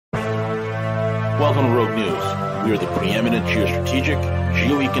Welcome to Rogue News. We are the preeminent geostrategic,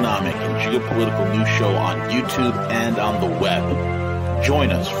 geoeconomic, and geopolitical news show on YouTube and on the web.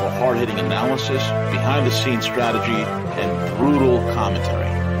 Join us for hard-hitting analysis, behind-the-scenes strategy, and brutal commentary.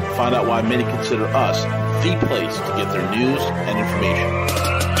 Find out why many consider us the place to get their news and information.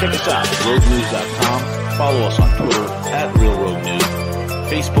 Check us out at roguenews.com. Follow us on Twitter at RealRogueNews,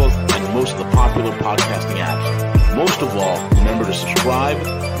 Facebook, and most of the popular podcasting apps. Most of all, remember to subscribe,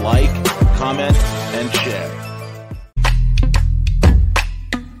 like, comment, and share.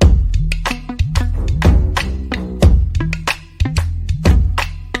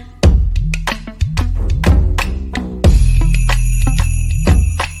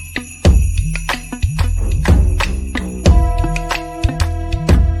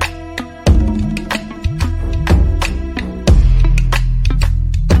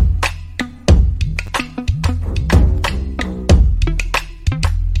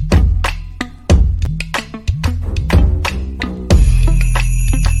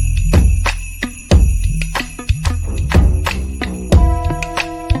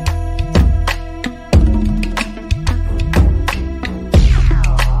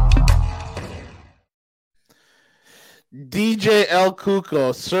 DJ El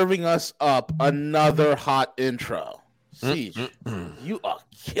Cuco serving us up another hot intro. Siege, you are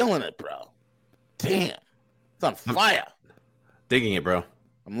killing it, bro. Damn. It's on fire. Digging it, bro.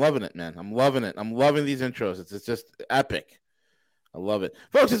 I'm loving it, man. I'm loving it. I'm loving these intros. It's just epic. I love it.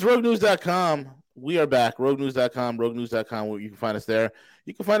 Folks, it's roguenews.com. We are back. Roguenews.com, roguenews.com, where you can find us there.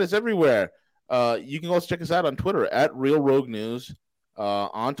 You can find us everywhere. You can also check us out on Twitter at Real Rogue News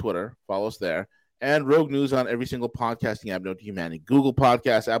on Twitter. Follow us there. And Rogue News on every single podcasting app known to humanity. Google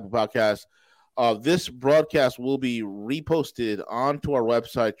Podcasts, Apple Podcasts. This broadcast will be reposted onto our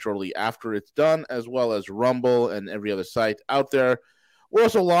website shortly after it's done, as well as Rumble and every other site out there. We're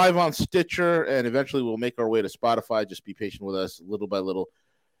also live on Stitcher, and eventually we'll make our way to Spotify. Just be patient with us little by little.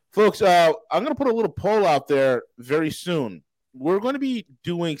 Folks, I'm going to put a little poll out there very soon. We're going to be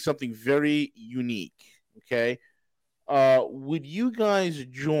doing something very unique, okay? Would you guys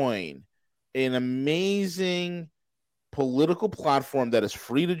join an amazing political platform that is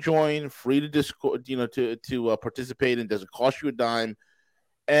free to join, free to Discord, to participate in, doesn't cost you a dime,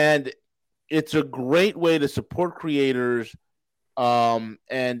 and it's a great way to support creators, and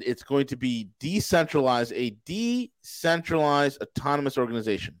it's going to be decentralized, a decentralized autonomous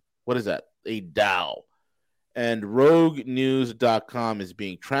organization. What is that? A DAO. And roguenews.com is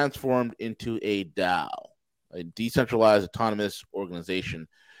being transformed into a DAO, a decentralized autonomous organization.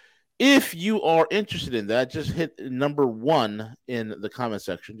 If you are interested in that, just hit number 1 in the comment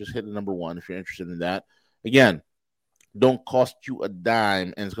section. Just hit the number 1 if you're interested in that. Again, don't cost you a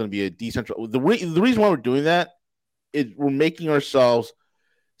dime, and it's going to be a decentralized. The reason why we're doing that is we're making ourselves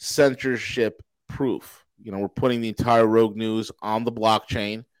censorship proof. We're putting the entire Rogue News on the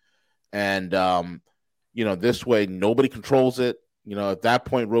blockchain, and this way nobody controls it. At that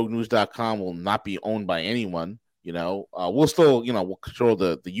point, roguenews.com will not be owned by anyone. We'll still, we'll control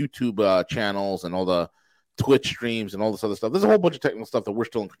the YouTube channels and all the Twitch streams and all this other stuff. There's a whole bunch of technical stuff that we're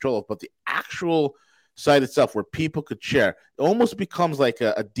still in control of, but the actual site itself where people could share, it almost becomes like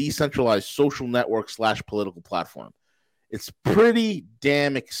a decentralized social network / political platform. It's pretty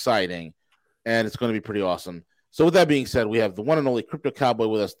damn exciting, and it's going to be pretty awesome. So with that being said, we have the one and only Crypto Cowboy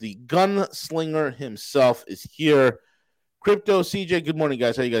with us. The gunslinger himself is here. Crypto CJ, good morning,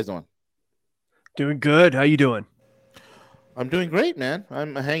 guys. How you guys doing? Doing good. How you doing? I'm doing great, man.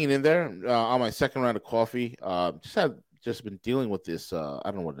 I'm hanging in there on my second round of coffee. Just been dealing with this, I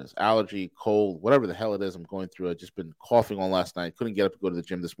don't know what it is, allergy, cold, whatever the hell it is I'm going through. I've just been coughing all last night. Couldn't get up to go to the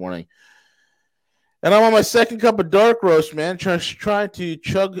gym this morning. And I'm on my second cup of dark roast, man, trying to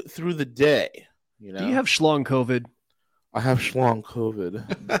chug through the day. Do you have schlong COVID? I have schlong COVID.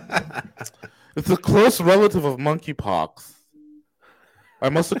 It's a close relative of monkeypox. I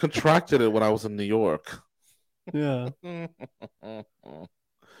must have contracted it when I was in New York. Yeah. They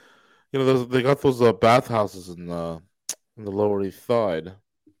got those bathhouses in the Lower East Side.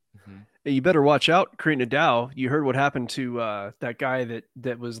 Mm-hmm. Hey, you better watch out, creating a DAO. You heard what happened to that guy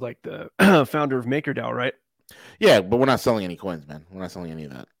that was like the founder of MakerDAO, right? Yeah, but we're not selling any coins, man. We're not selling any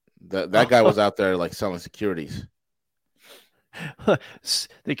of that. That guy was out there like selling securities.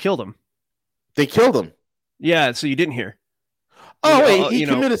 They killed him. They killed him. Yeah, so you didn't hear. Oh wait, he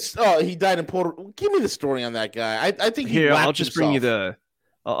committed. He died in Puerto. Give me the story on that guy. I think he. Here, I'll just bring you the.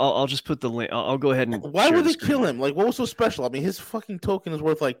 I'll just put the link. I'll go ahead and. Why would they kill him? Like, what was so special? I mean, his fucking token is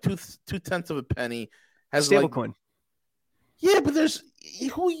worth like 2/10 of a penny. Has stablecoin. Like, yeah, but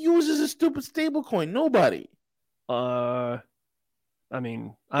who uses a stupid stablecoin? Nobody. I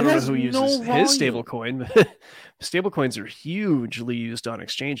mean, I don't know who uses his stable coin, but stable coins are hugely used on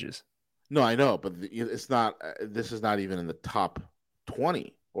exchanges. No, I know, but it's not. This is not even in the top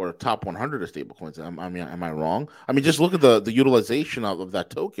 20 or top 100 of stable coins. I mean, am I wrong? I mean, just look at the utilization of that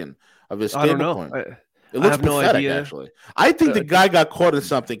token of his stable coin. It looks pathetic, no idea. Actually. I think the guy got caught in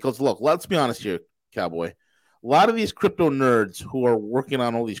something because, look, let's be honest here, Cowboy. A lot of these crypto nerds who are working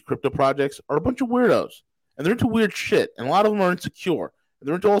on all these crypto projects are a bunch of weirdos, and they're into weird shit, and a lot of them are insecure, and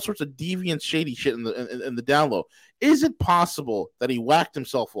they're into all sorts of deviant, shady shit in the down low. Is it possible that he whacked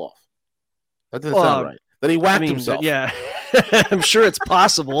himself off? That doesn't sound right. That he whacked himself. Yeah, I'm sure it's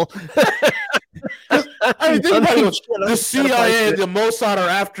possible. I mean, think about it. The CIA and the Mossad are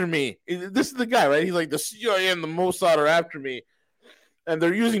after me. This is the guy, right? He's like, the CIA and the Mossad are after me, and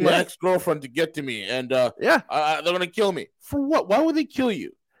they're using my ex-girlfriend to get to me, and they're gonna kill me for what? Why would they kill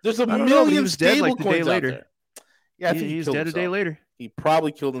you? There's a million stable coins out there. Yeah, I think he's dead a day later. He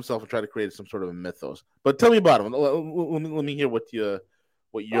probably killed himself and tried to create some sort of a mythos. But tell me about him. Let me hear what you're.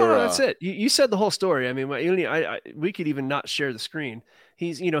 That's it. You said the whole story. I mean, we could even not share the screen.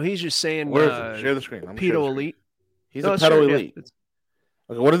 He's just saying. Share the screen. Pedo elite. He's a pedo elite.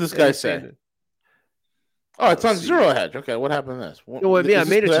 Okay, what did this guy say? Oh, it's on Zero Hedge. Okay, what happened to this? I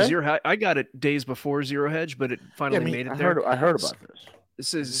made it to Zero Hedge. I got it days before Zero Hedge, but it finally made it there. I heard about this. It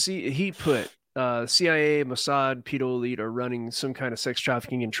says, he put CIA, Mossad, Pedo Elite are running some kind of sex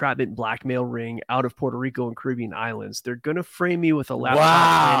trafficking, entrapment, blackmail ring out of Puerto Rico and Caribbean islands. They're going to frame me with a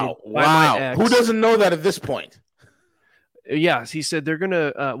laptop. Wow. Who doesn't know that at this point? Yeah, he said they're going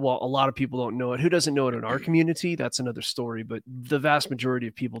to, a lot of people don't know it. Who doesn't know it in our community? That's another story, but the vast majority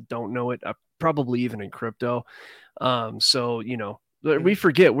of people don't know it, probably even in crypto. So, we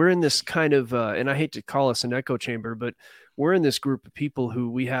forget we're in this kind of, and I hate to call us an echo chamber, but we're in this group of people who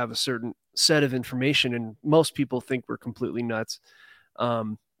we have a certain set of information, and most people think we're completely nuts.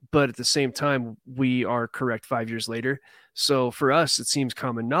 But at the same time, we are correct 5 years later. So for us, it seems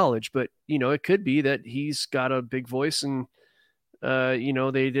common knowledge, but it could be that he's got a big voice and,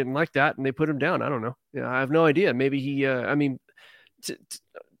 they didn't like that and they put him down. I don't know. I have no idea. Maybe he,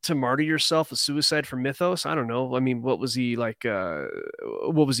 to martyr yourself, a suicide for mythos. I don't know. I mean, what was he like?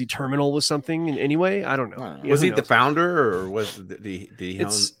 What was he terminal with something in any way? I don't know. Was he the founder, or was did he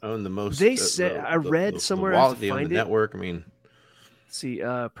own the most? They said I read somewhere. The network. I mean, let's see,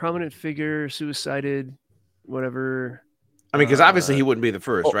 prominent figure suicided, whatever. I mean, because obviously he wouldn't be the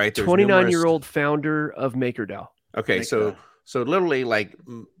first, right? 29-year-old founder of MakerDAO. Okay, so literally, like,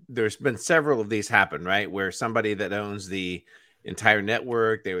 there's been several of these happen, right? Where somebody that owns the entire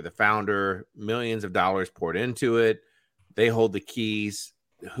network, they were the founder, millions of dollars poured into it, they hold the keys,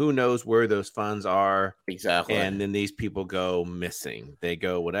 who knows where those funds are exactly, and then these people go missing, they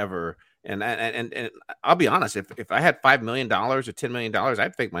go whatever. And I'll be honest, if I had $5 million or $10 million,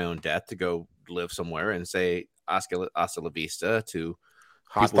 I'd fake my own death to go live somewhere and say hasta la vista to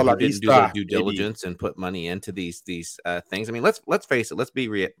people who didn't do their due diligence and put money into these things. I mean, let's face it, let's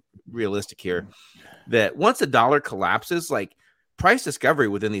be realistic here, that once a dollar collapses, like, price discovery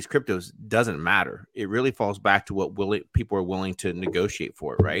within these cryptos doesn't matter. It really falls back to what people are willing to negotiate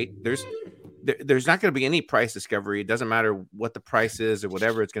for, right? There's not going to be any price discovery. It doesn't matter what the price is or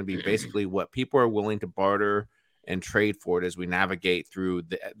whatever. It's going to be basically what people are willing to barter and trade for it as we navigate through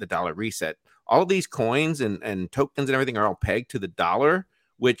the dollar reset. All of these coins and tokens and everything are all pegged to the dollar,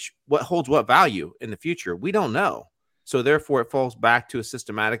 which what holds what value in the future, we don't know. So therefore, it falls back to a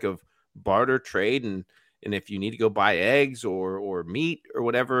systematic of barter trade, and if you need to go buy eggs or meat or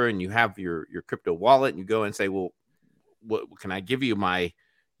whatever, and you have your crypto wallet and you go and say, well, what can I give you my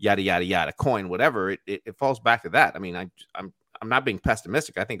yada, yada, yada coin, whatever, it falls back to that. I mean, I'm not being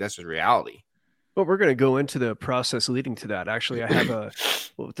pessimistic. I think that's just reality. Well, we're going to go into the process leading to that. Actually, I have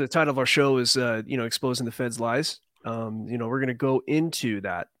the title of our show is, exposing the Fed's lies. We're going to go into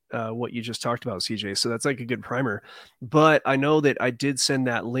that. What you just talked about, CJ. So that's like a good primer. But I know that I did send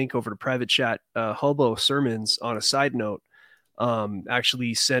that link over to private chat. Hobo Sermons, on a side note,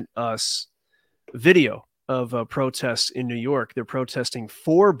 actually sent us video of a protest in New York. They're protesting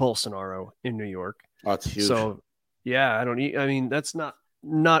for Bolsonaro in New York. Oh, it's huge. So yeah, that's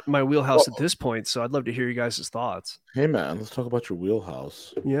not my wheelhouse at this point. So I'd love to hear you guys' thoughts. Hey man, let's talk about your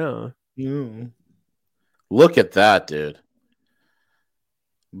wheelhouse. Yeah. Look at that, dude.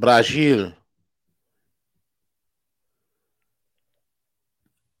 Brazil.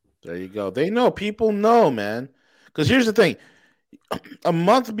 There you go. They know. People know, man. Because here's the thing. A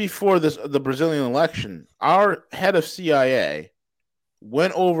month before the Brazilian election, our head of CIA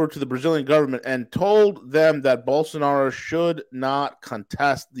went over to the Brazilian government and told them that Bolsonaro should not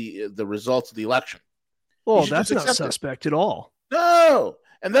contest the results of the election. Well, that's not suspect at all. No.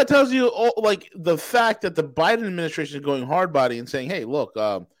 And that tells you, like, the fact that the Biden administration is going hard body and saying, hey, look,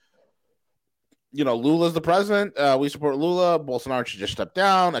 Lula's the president. We support Lula. Bolsonaro should just step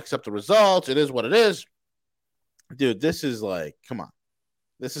down, accept the results. It is what it is. Dude, this is like, come on.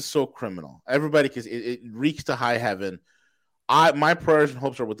 This is so criminal. Everybody, because it reeks to high heaven. My prayers and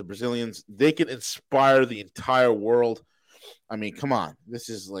hopes are with the Brazilians. They can inspire the entire world. I mean, come on. This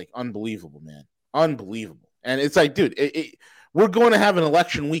is like unbelievable, man. Unbelievable. And it's like, dude, we're going to have an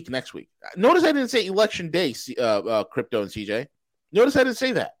election week next week. Notice I didn't say election day, Crypto and CJ. Notice I didn't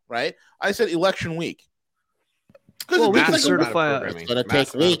say that, right? I said election week. Well, we can certify. It's going to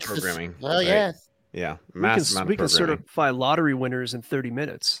take weeks. Programming. Oh, yes. Yeah, we can certify lottery winners in 30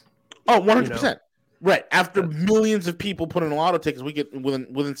 minutes. Oh, 100%. Right. After millions of people put in lotto tickets, we get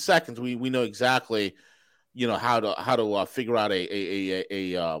within seconds. We know exactly, how to figure out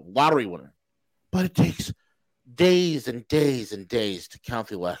a lottery winner. But it takes days and days and days to count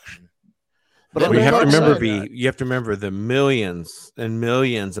the election. But you have to remember the millions and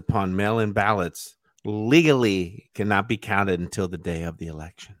millions upon mail-in ballots legally cannot be counted until the day of the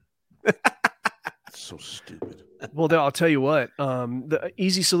election. So stupid. Well, I'll tell you what. The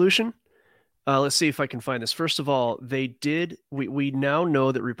easy solution. Let's see if I can find this. First of all, we now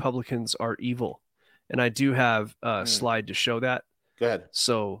know that Republicans are evil, and I do have a slide to show that. Go ahead.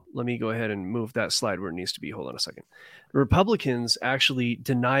 So let me go ahead and move that slide where it needs to be. Hold on a second. Republicans actually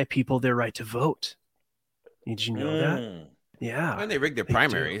deny people their right to vote. Did you know that? Yeah. And they rig their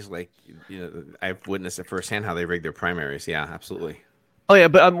primaries. Like, I've witnessed it firsthand how they rig their primaries. Yeah, absolutely. Oh yeah,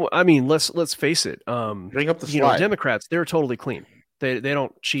 but I mean, let's face it. Bring up the slide. Democrats, they're totally clean. They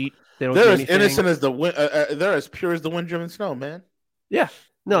don't cheat. They don't. They're as innocent as the wind. They're as pure as the wind-driven snow, man. Yeah,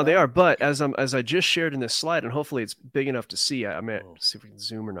 no, they are. But as I just shared in this slide, and hopefully it's big enough to see. I mean, see if we can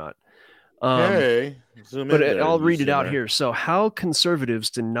zoom or not. Zoom in. But I'll read it out here. So, how conservatives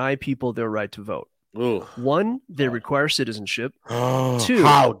deny people their right to vote? Ooh. 1, they require citizenship. 2,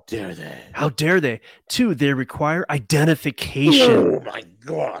 how dare they? How dare they? 2, they require identification. Oh my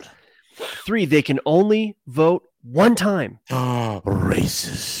God. 3, they can only vote one time.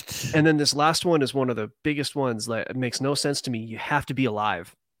 Racist. And then this last one is one of the biggest ones. Like, it makes no sense to me. You have to be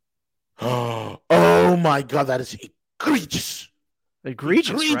alive. Oh my God, that is egregious.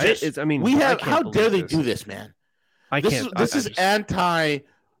 Egregious, right? It's, I mean, how dare they do this, man? This is anti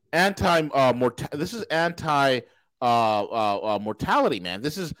mortality, man.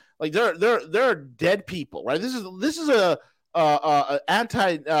 This is like there are dead people, right? This is a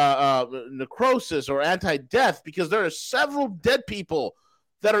anti necrosis or anti-death, because there are several dead people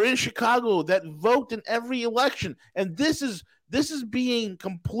that are in Chicago that vote in every election, and this is being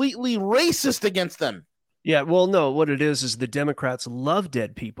completely racist against them. Yeah, well, no, what it is the Democrats love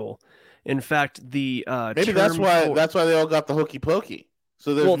dead people. In fact, maybe that's why they all got the hokey pokey.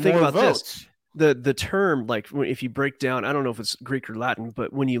 So there's think more about votes. This. The term, like, if you break down, I don't know if it's Greek or Latin,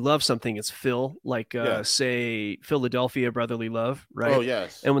 but when you love something, it's Phil, like say Philadelphia, brotherly love, right? Oh,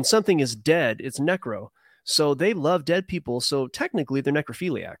 yes. And when something is dead, it's necro. So they love dead people. So technically, they're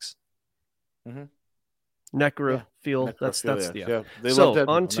necrophiliacs. Mm-hmm. Necrophile. That's yeah. So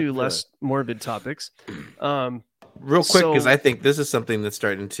on to less morbid topics. Real quick, because I think this is something that's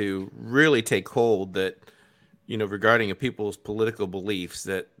starting to really take hold, that regarding people's political beliefs,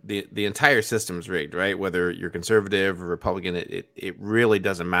 that the entire system's rigged, right? Whether you're conservative or Republican, it really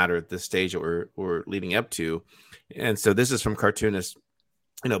doesn't matter at this stage that we're leading up to. And so this is from cartoonist,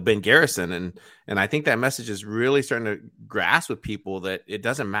 Ben Garrison, and I think that message is really starting to grasp with people that it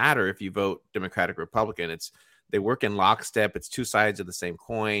doesn't matter if you vote Democratic or Republican. They work in lockstep. It's two sides of the same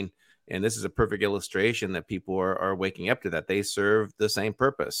coin. And this is a perfect illustration that people are waking up to, that they serve the same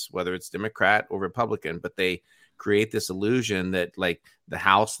purpose, whether it's Democrat or Republican, but they create this illusion that, like, the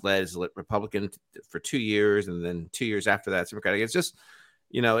House led is Republican for 2 years, and then 2 years after that, it's Democratic. It's just,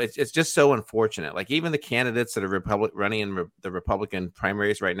 it's just so unfortunate. Like, even the candidates that are running in the Republican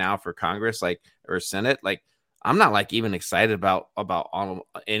primaries right now for Congress, or Senate, I'm not even excited about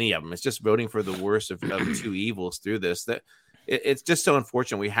any of them. It's just voting for the worst of two evils through this. That it's just so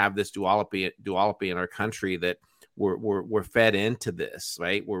unfortunate we have this duopoly in our country, that we're fed into this,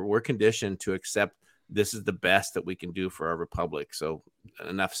 right? We're conditioned to accept this is the best that we can do for our republic. So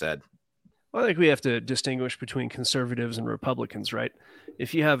enough said. Well, I think we have to distinguish between conservatives and Republicans, right?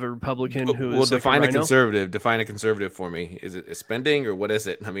 If you have a Republican who is define a conservative for me. Is it spending, or what is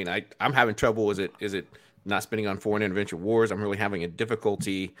it? I mean, I'm having trouble. Is it not spending on foreign intervention wars? I'm really having a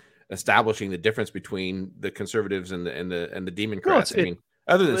difficulty establishing the difference between the conservatives and the Democrats.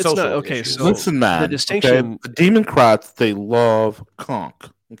 Other than social. Okay, so listen, man. The distinction. Okay? The Democrats, they love conk.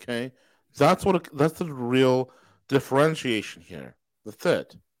 Okay, that's the real differentiation here. The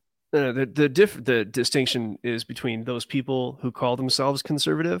third. The distinction is between those people who call themselves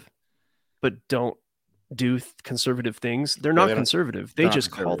conservative, but don't do conservative things. They're not conservative. They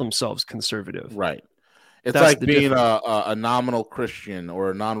just call themselves conservative. Right. It's like being a nominal Christian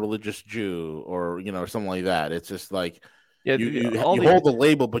or a non-religious Jew or, you know, something like that. It's just like you hold the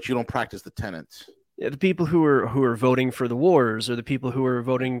label, but you don't practice the tenets. Yeah, the people who are voting for the wars, or the people who are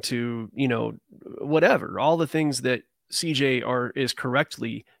voting to, you know, whatever, all the things that CJ is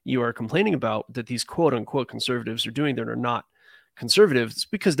correctly you are complaining about that these quote unquote conservatives are doing that are not conservatives,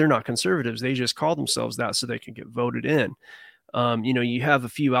 because they're not conservatives. They just call themselves that so they can get voted in. You know, you have a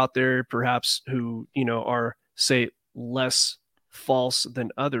few out there perhaps who, you know, are, say, less false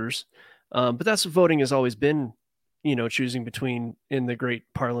than others. But that's what voting has always been, you know, choosing between, in the great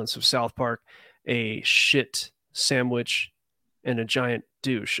parlance of South Park, a shit sandwich and a giant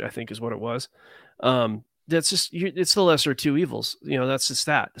douche, I think is what it was. That's just, it's the lesser of two evils. You know, that's just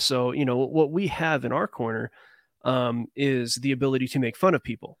that. So, you know, what we have in our corner is the ability to make fun of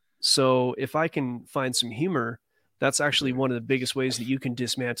people. So if I can find some humor, that's actually one of the biggest ways that you can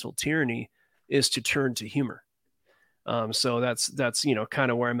dismantle tyranny, is to turn to humor. So that's, you know,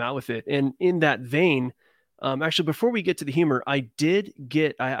 kind of where I'm at with it. And in that vein, actually, before we get to the humor, I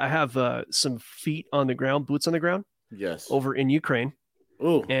have some feet on the ground, boots on the ground. Yes. Over in Ukraine.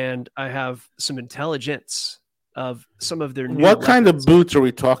 Ooh. And I have some intelligence of some of their new What kind of weapons. boots are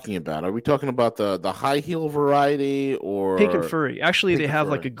we talking about? Are we talking about the high heel variety or pink and furry? Actually, they have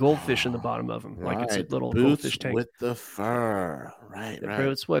furry. like a goldfish in the bottom of them, Right. like it's a little boots goldfish tank. with the fur, right?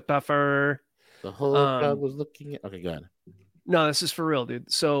 Boots with the fur. The whole crowd was looking at. Okay, go ahead. No, this is for real,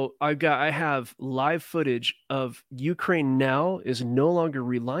 dude. So I have live footage of Ukraine now is no longer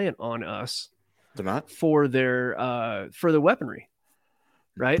reliant on us. They're not for their weaponry,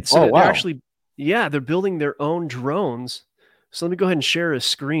 right? So they're actually, they're building their own drones. So let me go ahead and share a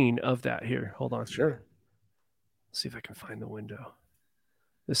screen of that here. Hold on. Sure. Let's see if I can find the window.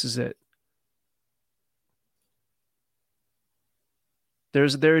 This is it.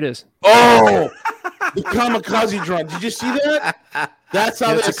 There it is. Oh, the kamikaze drone. Did you see that? That's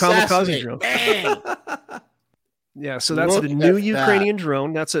how it's a kamikaze drone. Bang. Yeah, so that's the new Ukrainian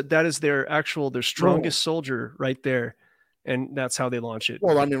drone. That is their strongest soldier right there, and that's how they launch it.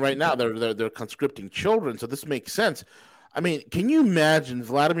 Well, I mean, right now they're conscripting children, so this makes sense. I mean, can you imagine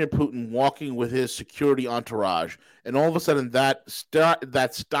Vladimir Putin walking with his security entourage, and all of a sudden that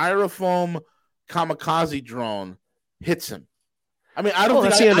styrofoam kamikaze drone hits him? I mean, I don't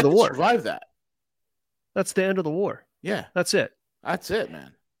think that's the end of the war. Survive that. That's the end of the war. Yeah, that's it. That's it,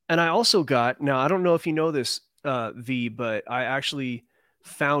 man. And I also now I don't know if you know this, V, but I actually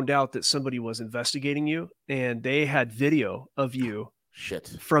found out that somebody was investigating you, and they had video of you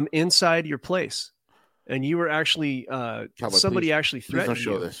from inside your place, and you were actually somebody actually threatened you.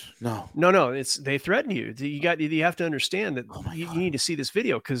 Don't show this. No. They threatened you. You have to understand that you need to see this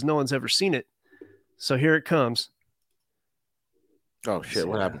video because no one's ever seen it. So here it comes. Oh shit!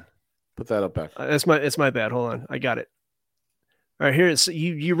 What happened? Put that up back. It's my bad. Hold on, I got it. All right, here it's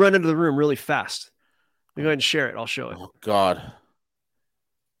you run into the room really fast. Go ahead and share it. I'll show it. Oh God!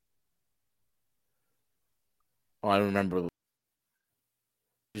 Oh, I remember.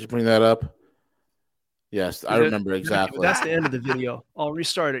 Did you bring that up? Yes, I remember exactly. That's the end of the video. I'll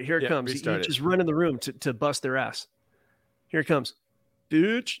restart it. Here it comes. You just run in the room to bust their ass. Here it comes,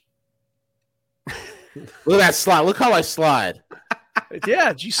 bitch. Look at that slide. Look how I slide.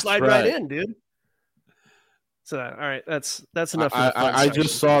 Yeah, you slide right in, dude. So, all right, that's enough. I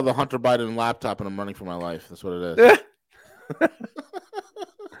just saw the Hunter Biden laptop, and I'm running for my life. That's what it is.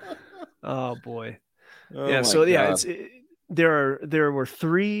 Oh boy. Oh, yeah. So God. There were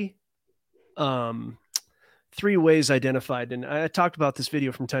three ways identified, and I talked about this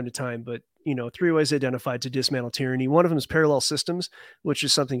video from time to time, but 3 ways identified to dismantle tyranny. One of them is parallel systems, which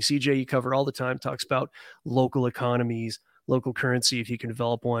is something CJ you cover all the time. Talks about local economies, local currency, if you can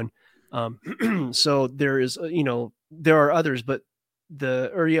develop one. So there is, there are others, but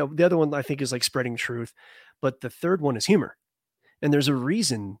the other one I think is like spreading truth, but the third one is humor. And there's a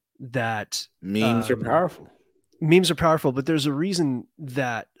reason that memes are powerful. Memes are powerful, but there's a reason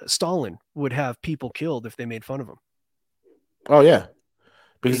that Stalin would have people killed if they made fun of him. Oh yeah.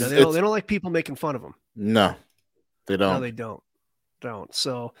 Because they don't like people making fun of them. No, they don't. No, they don't.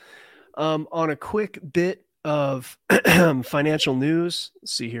 So, on a quick bit of financial news,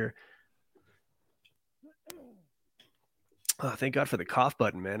 let's see here. Oh, thank God for the cough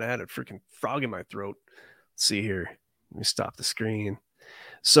button, man. I had a freaking frog in my throat. Let's see here. Let me stop the screen.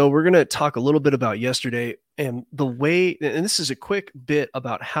 So we're going to talk a little bit about yesterday and the way, and this is a quick bit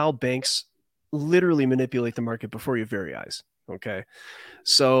about how banks literally manipulate the market before your very eyes. Okay.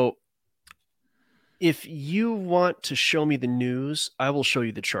 So if you want to show me the news, I will show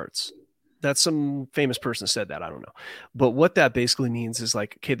you the charts. That's some famous person said that. I don't know. But what that basically means is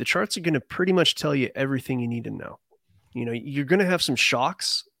like, okay, the charts are going to pretty much tell you everything you need to know. You know, you're going to have some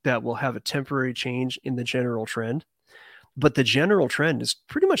shocks that will have a temporary change in the general trend, but the general trend is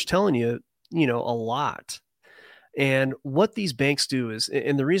pretty much telling you, you know, a lot. And what these banks do is,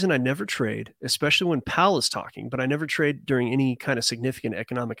 and the reason I never trade, especially when Powell is talking, but I never trade during any kind of significant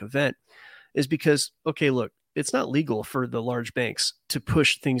economic event, is because, okay, look, it's not legal for the large banks to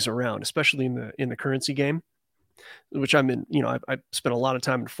push things around, especially in the currency game, which I'm in. You know, I spent a lot of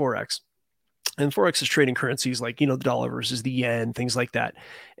time in Forex. And Forex is trading currencies like, you know, the dollar versus the yen, things like that.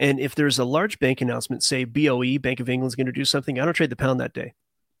 And if there's a large bank announcement, say BOE, Bank of England, is going to do something, I don't trade the pound that day.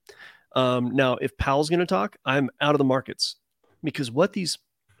 Now, if Powell's going to talk, I'm out of the markets, because what these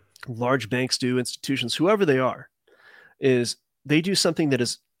large banks do, institutions, whoever they are, is they do something that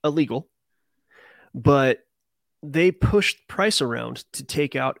is illegal, but they push price around to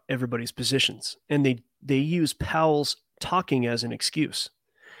take out everybody's positions. And they use Powell's talking as an excuse.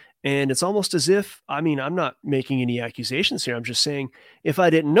 And it's almost as if, I mean, I'm not making any accusations here. I'm just saying, if I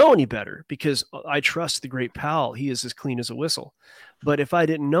didn't know any better, because I trust the great Powell, he is as clean as a whistle. But if I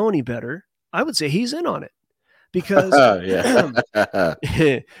didn't know any better, I would say he's in on it, because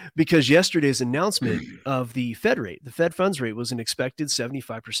because yesterday's announcement of the Fed rate, the Fed funds rate, was an expected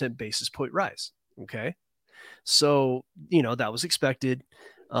 75% basis point rise. Okay. So, you know, that was expected.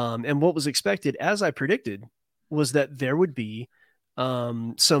 And what was expected, as I predicted, was that there would be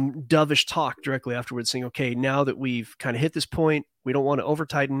some dovish talk directly afterwards, saying, okay, now that we've kind of hit this point, we don't want to over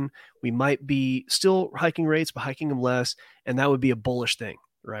tighten. We might be still hiking rates, but hiking them less. And that would be a bullish thing.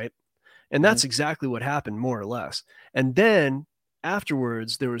 Right. And that's exactly what happened, more or less. And then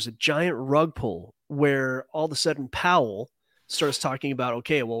afterwards, there was a giant rug pull where all of a sudden Powell starts talking about,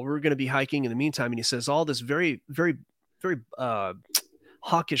 okay, well, we're going to be hiking in the meantime. And he says all this very, very, very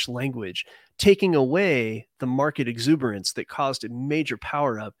hawkish language, taking away the market exuberance that caused a major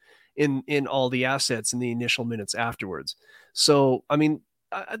power up in all the assets in the initial minutes afterwards. So, I mean,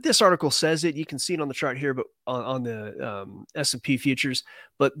 this article says it. You can see it on the chart here, but on the S&P futures.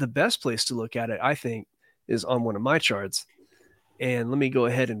 But the best place to look at it, I think, is on one of my charts. And let me go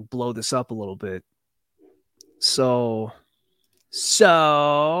ahead and blow this up a little bit. So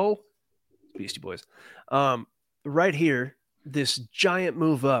Beastie Boys, right here, this giant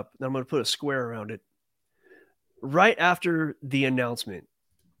move up. I'm going to put a square around it. Right after the announcement,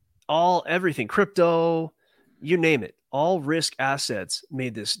 everything, crypto, you name it, all risk assets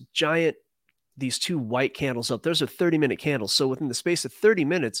made these two white candles up. There's a 30-minute candle. So within the space of 30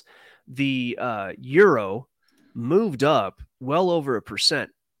 minutes, the euro moved up well over 1%.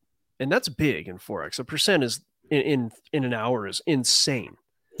 And that's big in Forex. 1% is in an hour is insane.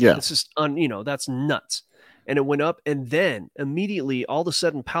 Yeah. It's just, that's nuts. And it went up. And then immediately, all of a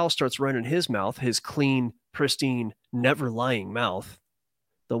sudden, Powell starts running his mouth, his clean, pristine, never lying mouth.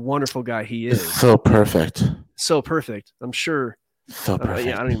 The wonderful guy he is. So perfect. So perfect. I'm sure. So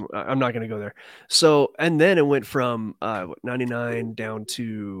perfect. I'm not going to go there. So, and then it went from 99 down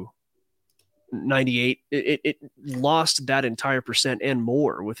to 98. It lost that entire percent and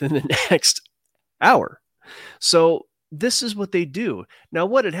more within the next hour. So this is what they do. Now,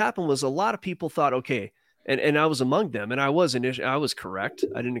 what had happened was a lot of people thought, okay, and I was among them, and I was correct.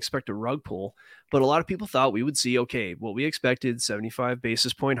 I didn't expect a rug pull, but a lot of people thought we would see, okay, what we expected, 75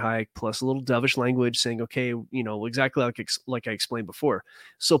 basis point hike plus a little dovish language saying, okay, exactly like I explained before.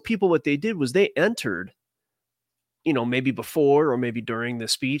 So people, what they did was they entered, maybe before or maybe during the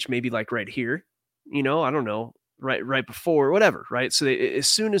speech, maybe like right here, I don't know, right before, whatever, right? So as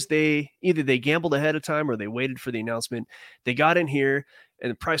soon as either they gambled ahead of time or they waited for the announcement, they got in here and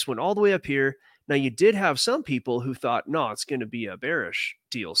the price went all the way up here. Now, you did have some people who thought, no, it's going to be a bearish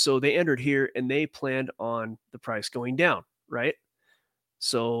deal. So they entered here and they planned on the price going down, right?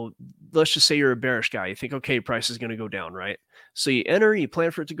 So let's just say you're a bearish guy. You think, okay, price is going to go down, right? So you enter, you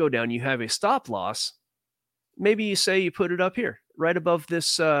plan for it to go down. You have a stop loss. Maybe you say you put it up here, right above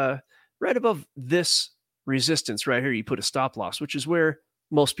this resistance right here. You put a stop loss, which is where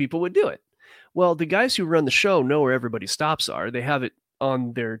most people would do it. Well, the guys who run the show know where everybody's stops are. They have it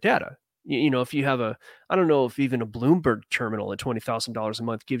on their data. If you have I don't know if even a Bloomberg terminal at $20,000 a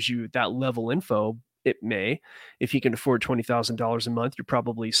month gives you that level info. It may. If you can afford $20,000 a month, you're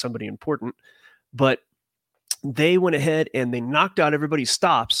probably somebody important. But they went ahead and they knocked out everybody's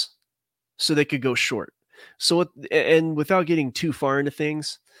stops so they could go short. So, and without getting too far into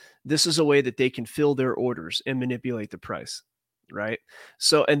things, this is a way that they can fill their orders and manipulate the price. right?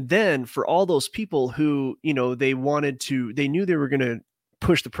 So, and then for all those people who, they knew they were going to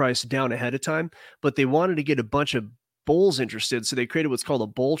push the price down ahead of time, but they wanted to get a bunch of bulls interested. So they created what's called a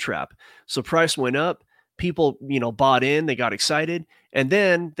bull trap. So price went up, people, bought in, they got excited, and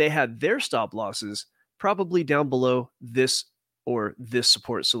then they had their stop losses probably down below this or this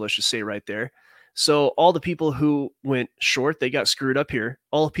support. So let's just say right there. So all the people who went short, they got screwed up here.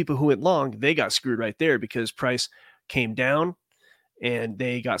 All the people who went long, they got screwed right there because price came down and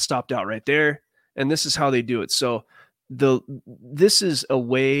they got stopped out right there. And this is how they do it. So this is a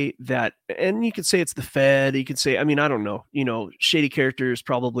way that, and you could say it's the Fed. You could say, I don't know, shady characters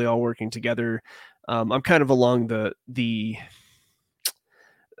probably all working together. I'm kind of along the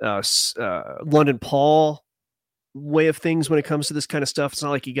London Paul way of things when it comes to this kind of stuff. It's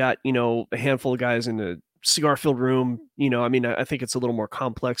not like you got, a handful of guys in a cigar filled room. I think it's a little more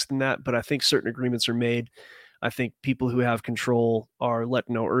complex than that, but I think certain agreements are made. I think people who have control are let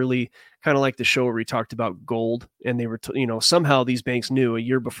know early, kind of like the show where we talked about gold, and they were, somehow these banks knew a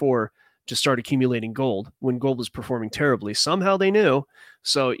year before to start accumulating gold when gold was performing terribly. Somehow they knew.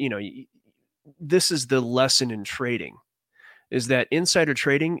 So, this is the lesson in trading, is that insider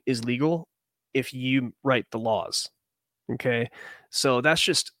trading is legal if you write the laws. Okay. So that's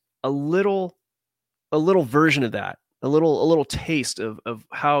just a little version of that, a little taste of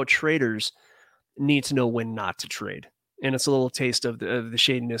how traders need to know when not to trade. And it's a little taste of the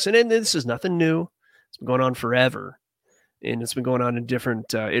shadiness. And this is nothing new. It's been going on forever, and it's been going on in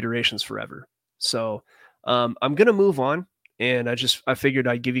different iterations forever. So I'm going to move on, and I figured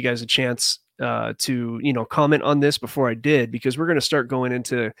I'd give you guys a chance to, comment on this before I did, because we're going to start going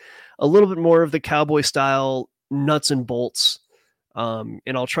into a little bit more of the cowboy style nuts and bolts. And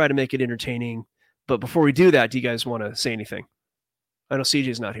I'll try to make it entertaining. But before we do that, do you guys want to say anything? I know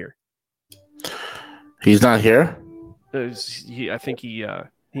CJ's not here. He's not here? I think he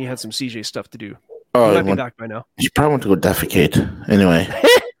had some CJ stuff to do. Oh, he might be back by now. He probably went to go defecate. Anyway.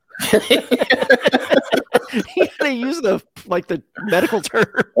 He had to use the medical term.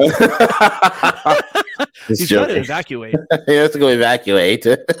 He's got to evacuate. He has to go evacuate.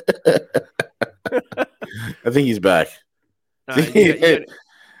 I think he's back. All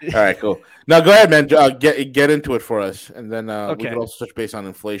right, cool. Now go ahead, man. Get into it for us, and then we can also touch base on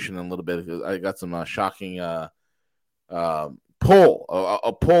inflation in a little bit. I got some shocking poll.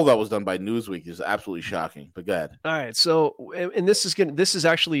 A poll that was done by Newsweek is absolutely shocking. But go ahead. All right. So, and this is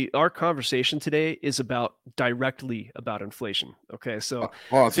actually our conversation today is directly about inflation. Okay. So,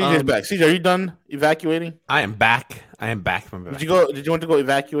 hold on. CJ's back. CJ, are you done evacuating? I am back. From. Did you want to go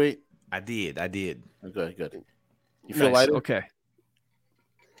evacuate? I did. Okay, good. You feel lighter? Okay.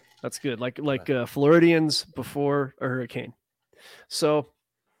 That's good. Like Floridians before a hurricane. So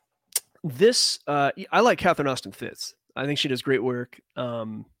this, I like Catherine Austin Fitts. I think she does great work.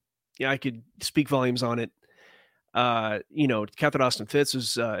 I could speak volumes on it. Catherine Austin Fitts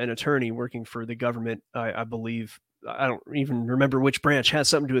is an attorney working for the government. I believe, I don't even remember which branch, has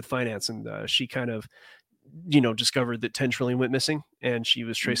something to do with finance. And she kind of, discovered that 10 trillion went missing, and she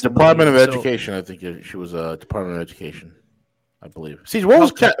was tracing Department of Education. I think she was Department of Education, I believe. See, what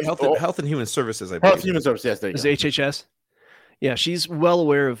was Health and Human Services? Health and Human Services. Yes, there you go. HHS. Yeah, she's well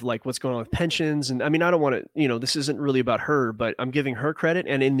aware of what's going on with pensions, and I don't want to. This isn't really about her, but I'm giving her credit.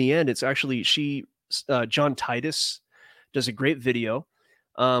 And in the end, it's actually John Titus does a great video.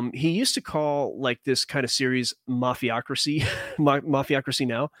 He used to call this kind of series Mafiocracy, Mafiocracy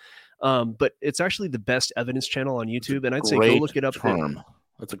Now. But it's actually the best evidence channel on YouTube, and I'd say go look it up.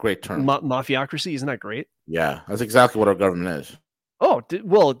 That's a great term. Mafiocracy, isn't that great? Yeah, that's exactly what our government is. Oh,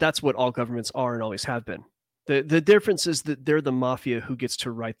 well, that's what all governments are and always have been. The difference is that they're the mafia who gets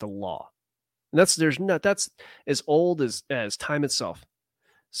to write the law. And that's as old as time itself.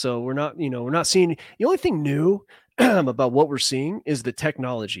 So we're not seeing, the only thing new about what we're seeing is the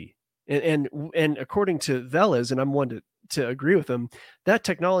technology. And according to Velez, and I'm one to agree with him, that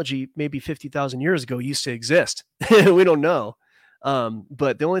technology maybe 50,000 years ago used to exist. We don't know.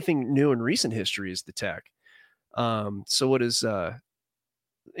 But the only thing new in recent history is the tech. So what is,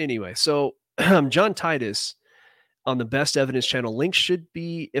 anyway, so John Titus on the Best Evidence channel, link should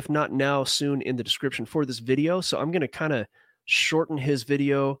be, if not now, soon in the description for this video. So I'm going to kind of shorten his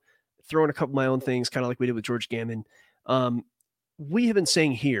video, throw in a couple of my own things, kind of like we did with George Gammon. We have been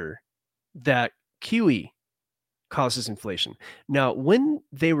saying here that QE causes inflation. Now, when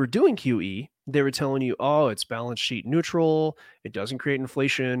they were doing QE, they were telling you, oh, it's balance sheet neutral. It doesn't create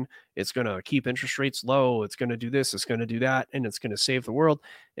inflation. It's going to keep interest rates low. It's going to do this. It's going to do that. And it's going to save the world.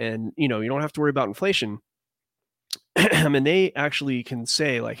 And, you don't have to worry about inflation. And they actually can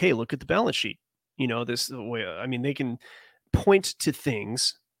say hey, look at the balance sheet. This way, they can point to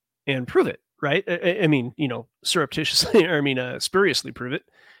things and prove it, right? I mean, surreptitiously, or spuriously prove it.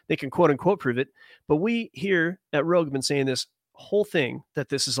 They can quote unquote prove it. But we here at Rogue have been saying this whole thing that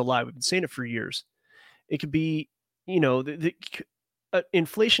this is a lie. We've been saying it for years. It could be,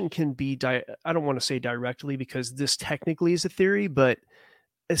 inflation can be, I don't want to say directly because this technically is a theory, but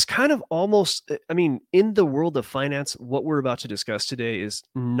it's kind of almost, in the world of finance, what we're about to discuss today is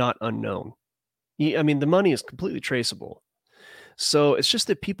not unknown. The money is completely traceable. So it's just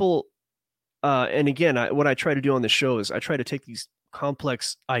that people, and again, what I try to do on this show is I try to take these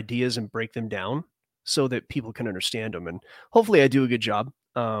complex ideas and break them down so that people can understand them. And hopefully I do a good job.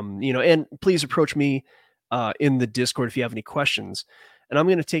 And please approach me in the Discord if you have any questions. And I'm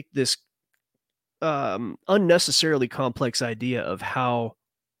going to take this unnecessarily complex idea of how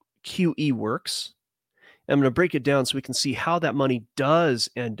QE works. I'm going to break it down so we can see how that money does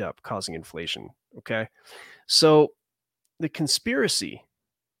end up causing inflation. Okay. So the conspiracy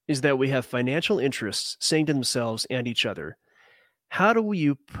is that we have financial interests saying to themselves and each other, how do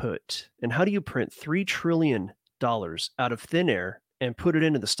you print $3 trillion out of thin air and put it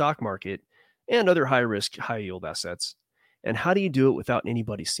into the stock market and other high risk, high yield assets? And how do you do it without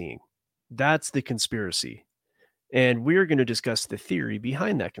anybody seeing? That's the conspiracy. And we're going to discuss the theory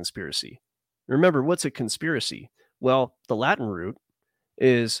behind that conspiracy. Remember, what's a conspiracy? Well, the Latin root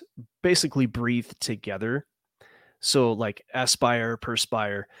is basically breathed together. So like aspire,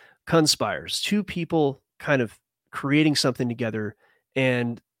 perspire, conspires, two people kind of creating something together.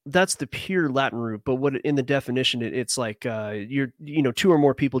 And that's the pure Latin root. But what in the definition, it's like two or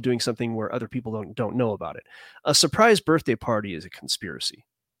more people doing something where other people don't know about it. A surprise birthday party is a conspiracy,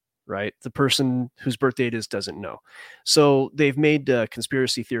 right? The person whose birthday it is doesn't know. So they've made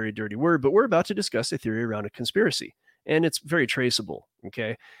conspiracy theory a dirty word, but we're about to discuss a theory around a conspiracy, and it's very traceable.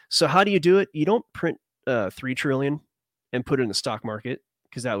 Okay. So how do you do it? You don't print 3 trillion and put it in the stock market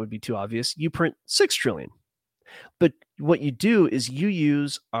because that would be too obvious. You print 6 trillion. But what you do is you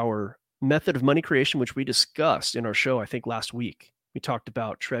use our method of money creation, which we discussed in our show, I think last week. We talked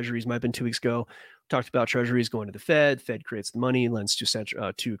about treasuries, might have been 2 weeks ago. We talked about treasuries going to the Fed. Fed creates the money, lends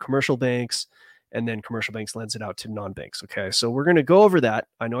to commercial banks, and then commercial banks lends it out to non-banks. Okay, so we're going to go over that.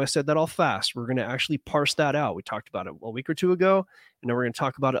 I know I said that all fast. We're going to actually parse that out. We talked about it a week or two ago, and then we're going to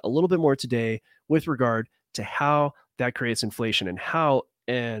talk about it a little bit more today with regard to how that creates inflation and how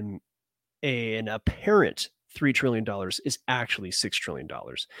an apparent $3 trillion is actually $6 trillion.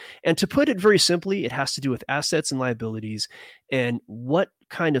 And to put it very simply, it has to do with assets and liabilities and what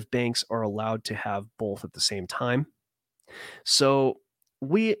kind of banks are allowed to have both at the same time. So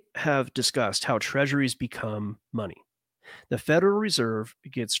we have discussed how treasuries become money. The Federal Reserve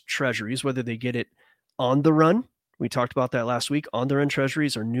gets treasuries, whether they get it on the run. We talked about that last week. On the run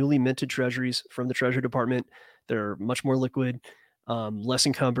treasuries are newly minted treasuries from the Treasury Department. They're much more liquid, less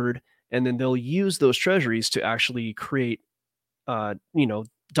encumbered. And then they'll use those treasuries to actually create,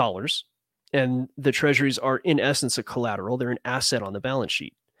 dollars. And the treasuries are, in essence, a collateral. They're an asset on the balance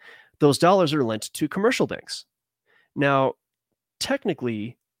sheet. Those dollars are lent to commercial banks. Now,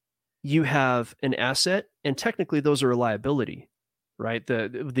 technically, you have an asset, and technically, those are a liability, right?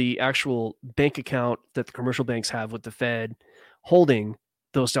 The actual bank account that the commercial banks have with the Fed holding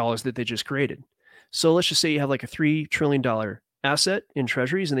those dollars that they just created. So let's just say you have like a $3 trillion asset in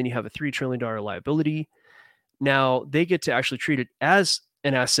treasuries, and then you have a $3 trillion liability. Now they get to actually treat it as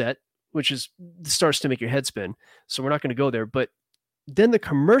an asset, which starts to make your head spin. So we're not going to go there. But then the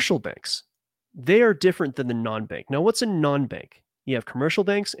commercial banks, they are different than the non-bank. Now, what's a non-bank? You have commercial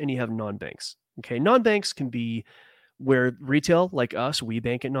banks and you have non-banks. Okay, non-banks can be where retail, like us, we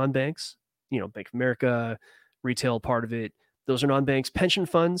bank at non-banks. Bank of America, retail part of it. Those are non-banks. Pension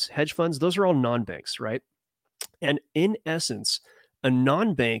funds, hedge funds, those are all non-banks, right? And in essence, a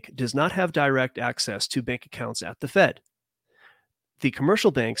non-bank does not have direct access to bank accounts at the Fed. The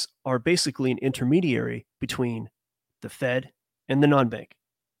commercial banks are basically an intermediary between the Fed and the non-bank.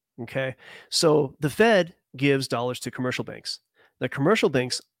 Okay, so the Fed gives dollars to commercial banks. The commercial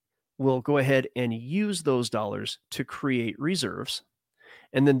banks will go ahead and use those dollars to create reserves,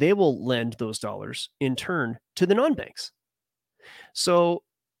 and then they will lend those dollars in turn to the non-banks. So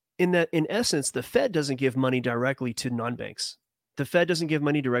in essence, the Fed doesn't give money directly to non-banks. The Fed doesn't give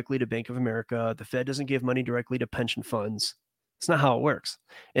money directly to Bank of America. The Fed doesn't give money directly to pension funds. It's not how it works.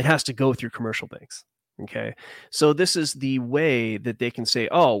 It has to go through commercial banks. Okay. So this is the way that they can say,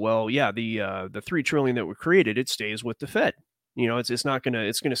 oh, well, yeah, the 3 trillion that were created, it stays with the Fed. It's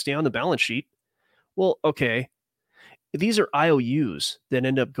going to stay on the balance sheet. Well, okay. These are IOUs that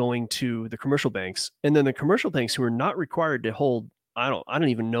end up going to the commercial banks. And then the commercial banks, who are not required to hold I don't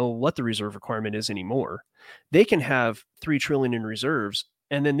even know what the reserve requirement is anymore. They can have 3 trillion in reserves,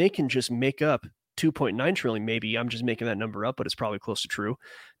 and then they can just make up 2.9 trillion. Maybe I'm just making that number up, but it's probably close to true.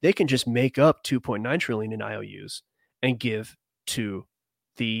 They can just make up 2.9 trillion in IOUs and give to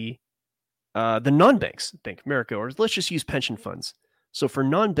the non-banks, Bank of America, or let's just use pension funds. So for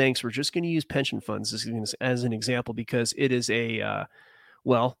non-banks, we're just going to use pension funds as an example because it is I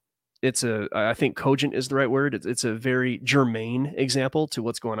think cogent is the right word. It's a very germane example to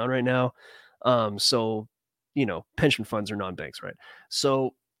what's going on right now. So, pension funds are non-banks, right?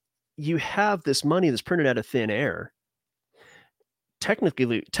 So you have this money that's printed out of thin air.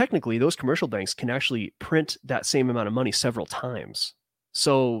 Technically, those commercial banks can actually print that same amount of money several times.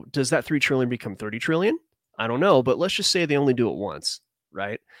 So does that 3 trillion become 30 trillion? I don't know, but let's just say they only do it once,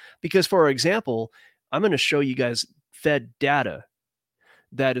 right? Because for example, I'm going to show you guys Fed data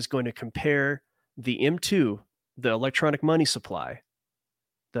that is going to compare the M2, the electronic money supply.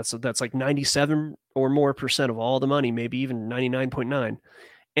 That's like 97 or more % of all the money, maybe even 99.9.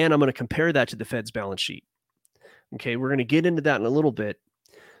 And I'm going to compare that to the Fed's balance sheet. Okay, we're going to get into that in a little bit.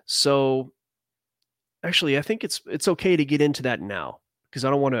 So actually, I think it's okay to get into that now because I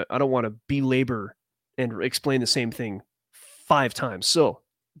don't want to belabor and explain the same thing 5 times. So,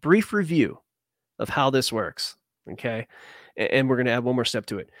 brief review of how this works, okay? And we're going to add one more step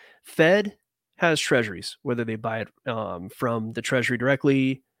to it. Fed has treasuries, whether they buy it from the Treasury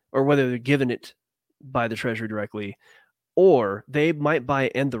directly or whether they're given it by the Treasury directly, or they might buy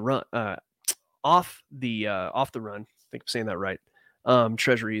off the run. I think I'm saying that right.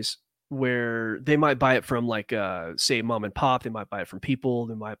 Treasuries where they might buy it from say mom and pop. They might buy it from people.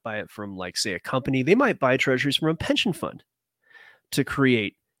 They might buy it from say a company. They might buy treasuries from a pension fund to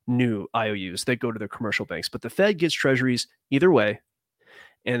create new IOUs that go to the commercial banks. But the Fed gets treasuries either way,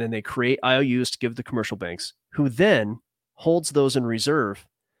 and then they create IOUs to give the commercial banks, who then holds those in reserve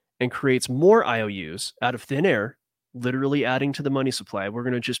and creates more IOUs out of thin air, literally adding to the money supply. We're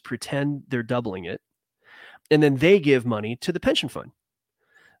going to just pretend they're doubling it. And then they give money to the pension fund.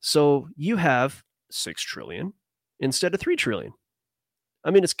 So you have 6 trillion instead of 3 trillion.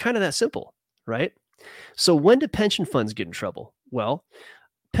 I mean, it's kind of that simple, right? So when do pension funds get in trouble? Well,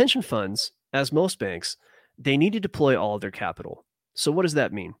 pension funds, as most banks, they need to deploy all of their capital. So what does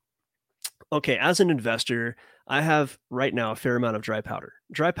that mean? Okay, as an investor, I have right now a fair amount of dry powder.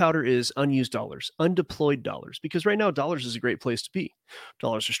 Dry powder is unused dollars, undeployed dollars, because right now dollars is a great place to be.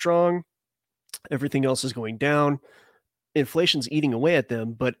 Dollars are strong. Everything else is going down. Inflation's eating away at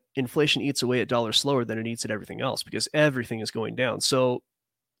them, but inflation eats away at dollars slower than it eats at everything else because everything is going down. So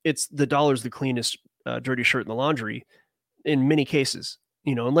it's the dollar's the cleanest dirty shirt in the laundry in many cases,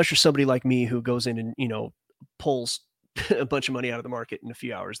 unless you're somebody like me who goes in and, pulls a bunch of money out of the market in a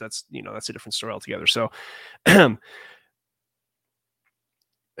few hours. That's a different story altogether. So I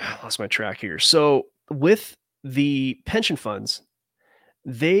lost my track here. So with the pension funds,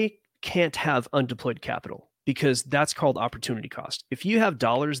 they can't have undeployed capital because that's called opportunity cost. If you have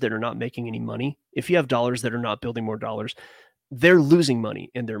dollars that are not making any money, if you have dollars that are not building more dollars, they're losing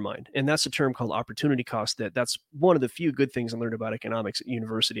money in their mind. And that's a term called opportunity cost. That's one of the few good things I learned about economics at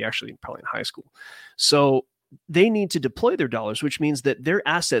university, actually probably in high school. So they need to deploy their dollars, which means that their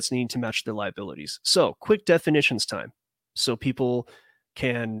assets need to match their liabilities. So quick definitions time, so people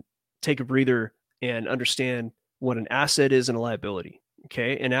can take a breather and understand what an asset is and a liability.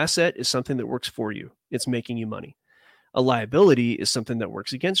 Okay, an asset is something that works for you. It's making you money. A liability is something that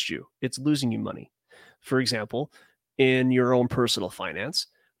works against you. It's losing you money. For example, in your own personal finance,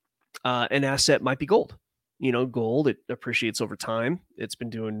 an asset might be gold. Gold, it appreciates over time. It's been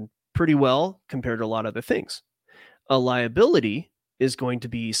doing pretty well compared to a lot of other things. A liability is going to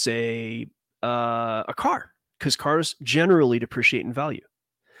be, say, a car, because cars generally depreciate in value.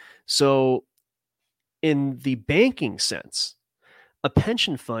 So in the banking sense, a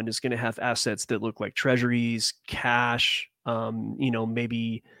pension fund is going to have assets that look like treasuries, cash,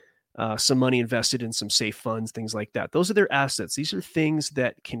 maybe some money invested in some safe funds, things like that. Those are their assets. These are things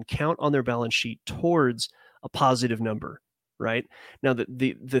that can count on their balance sheet towards a positive number, right? Now,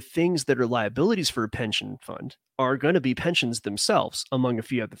 the things that are liabilities for a pension fund are going to be pensions themselves, among a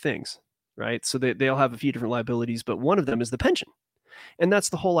few other things, right? So they'll have a few different liabilities, but one of them is the pension. And that's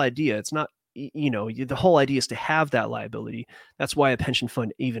the whole idea. It's not, the whole idea is to have that liability. That's why a pension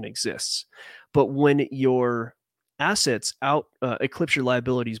fund even exists. But when your assets eclipse your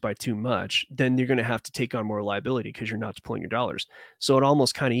liabilities by too much, then you're going to have to take on more liability because you're not deploying your dollars. So it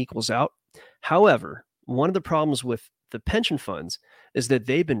almost kind of equals out. However, one of the problems with the pension funds is that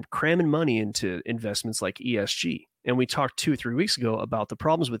they've been cramming money into investments like ESG. And we talked 2 or 3 weeks ago about the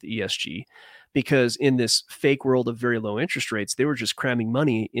problems with ESG, because in this fake world of very low interest rates, they were just cramming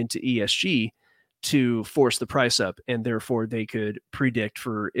money into ESG to force the price up. And therefore they could predict,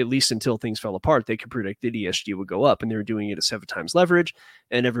 for at least until things fell apart, they could predict that ESG would go up, and they were doing it at 7 times leverage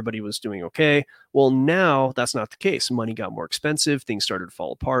and everybody was doing okay. Well, now that's not the case. Money got more expensive. Things started to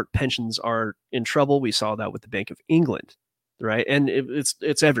fall apart. Pensions are in trouble. We saw that with the Bank of England, right? And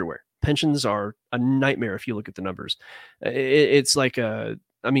it's everywhere. Pensions are a nightmare if you look at the numbers. It's like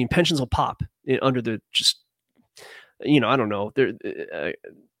pensions will pop under the I don't know.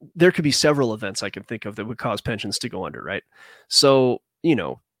 There could be several events I can think of that would cause pensions to go under, right? So,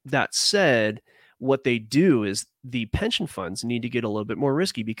 that said, what they do is the pension funds need to get a little bit more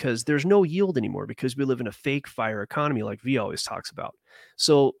risky, because there's no yield anymore, because we live in a fake fire economy like V always talks about.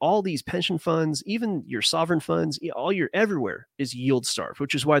 So all these pension funds, even your sovereign funds, everywhere is yield starved,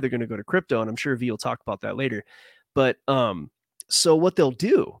 which is why they're going to go to crypto. And I'm sure V will talk about that later. But so what they'll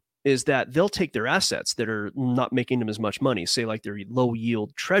do is that they'll take their assets that are not making them as much money, say like their low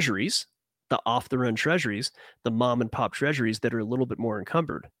yield treasuries, the off the run treasuries, the mom and pop treasuries that are a little bit more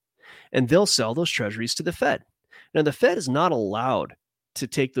encumbered, and they'll sell those treasuries to the Fed. Now, the Fed is not allowed to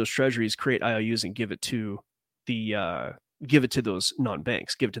take those treasuries, create IOUs, and give it to those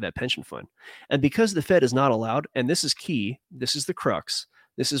non-banks, give it to that pension fund. And because the Fed is not allowed, and this is key, this is the crux,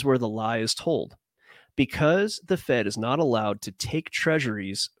 this is where the lie is told. Because the Fed is not allowed to take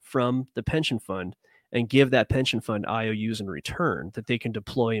treasuries from the pension fund and give that pension fund IOUs in return that they can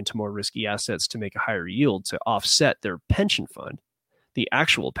deploy into more risky assets to make a higher yield to offset their pension fund, the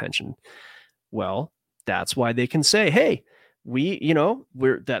actual pension. Well, that's why they can say, hey,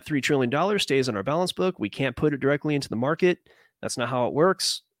 we're that $3 trillion stays on our balance book. We can't put it directly into the market. That's not how it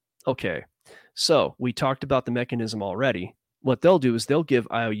works. Okay. So we talked about the mechanism already. What they'll do is they'll give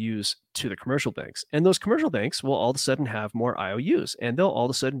IOUs to the commercial banks, and those commercial banks will all of a sudden have more IOUs, and they'll all of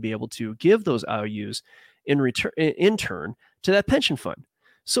a sudden be able to give those IOUs in turn to that pension fund.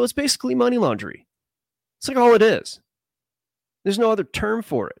 So it's basically money laundering. It's like all it is. There's no other term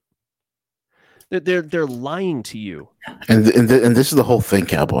for it. They're lying to you. And this is the whole thing,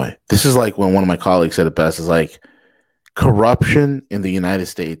 Cowboy. This is like when one of my colleagues said it best. Is like, corruption in the United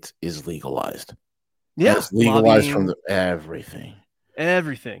States is legalized. Yeah, it's legalized from everything.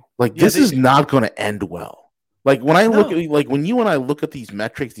 Like, this is not going to end well. Like, when I look at, like, when you and I look at these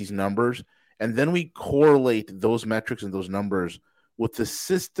metrics, these numbers, and then we correlate those metrics and those numbers with the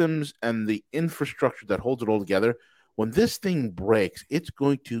systems and the infrastructure that holds it all together, when this thing breaks, it's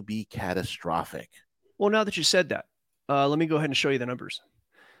going to be catastrophic. Well, now that you said that, let me go ahead and show you the numbers.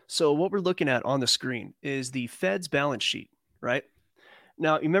 So what we're looking at on the screen is the Fed's balance sheet, right?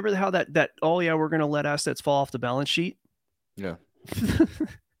 Now, you remember how that we're going to let assets fall off the balance sheet? Yeah.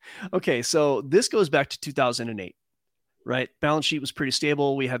 Okay, so this goes back to 2008, right? Balance sheet was pretty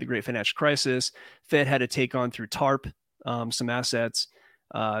stable. We had the great financial crisis. Fed had to take on through TARP some assets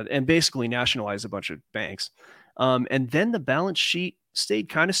and basically nationalize a bunch of banks. And then the balance sheet stayed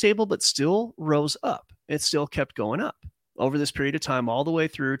kind of stable, but still rose up. It still kept going up over this period of time, all the way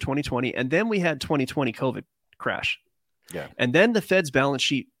through 2020. And then we had 2020 COVID crash. Yeah. And then the Fed's balance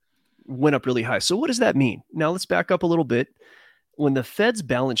sheet went up really high. So what does that mean? Now let's back up a little bit. When the Fed's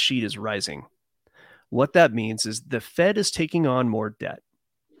balance sheet is rising, what that means is the Fed is taking on more debt.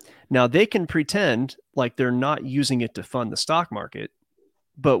 Now they can pretend like they're not using it to fund the stock market,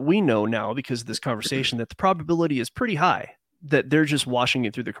 but we know now, because of this conversation, that the probability is pretty high that they're just washing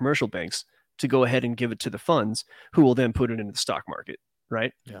it through the commercial banks to go ahead and give it to the funds, who will then put it into the stock market,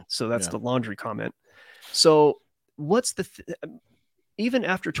 right? Yeah. So that's the laundry comment. So what's even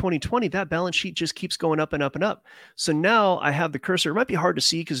after 2020, that balance sheet just keeps going up and up and up. So now I have the cursor. It might be hard to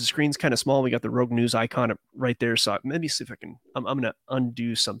see because the screen's kind of small. We got the Rogue News icon right there. So maybe see if I can, I'm going to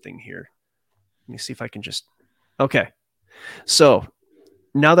undo something here. Let me see if I can just, okay. So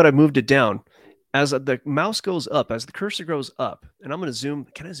now that I've moved it down, as the mouse goes up, as the cursor goes up, and I'm going to zoom.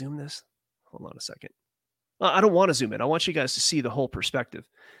 Can I zoom this? Hold on a second. I don't want to zoom in. I want you guys to see the whole perspective.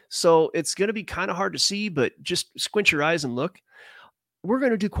 So it's going to be kind of hard to see, but just squint your eyes and look. We're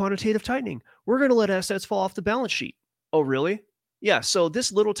going to do quantitative tightening. We're going to let assets fall off the balance sheet. Oh, really? Yeah. So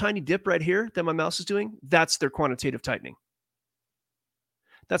this little tiny dip right here that my mouse is doing, that's their quantitative tightening.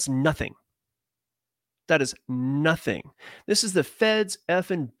 That's nothing. That is nothing. This is the Fed's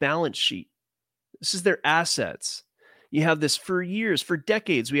effing balance sheet. This is their assets. You have this for years, for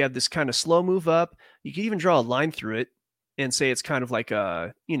decades. We have this kind of slow move up. You can even draw a line through it and say it's kind of like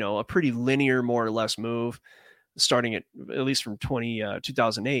a pretty linear, more or less move, starting at least from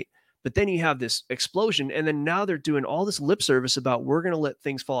 2008. But then you have this explosion, and then now they're doing all this lip service about we're going to let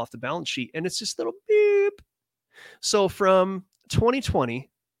things fall off the balance sheet, and it's just little beep. So from 2020,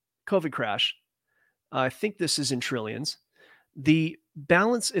 COVID crash, I think this is in trillions. The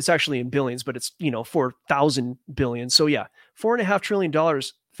balance, it's actually in billions, but it's, 4,000 billion. So yeah, $4.5 trillion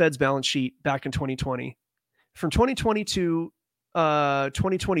Fed's balance sheet back in 2020. From 2020 to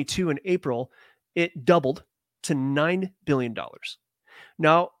 2022 in April, it doubled to $9 billion.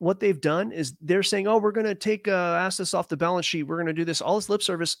 Now, what they've done is they're saying, oh, we're going to take assets off the balance sheet. We're going to do this. All this lip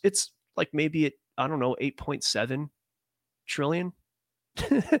service. It's like maybe at, I don't know, 8.7 trillion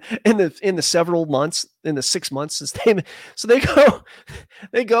in the several months, in the 6 months since they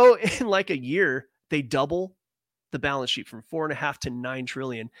go in like a year, they double the balance sheet from 4.5 to 9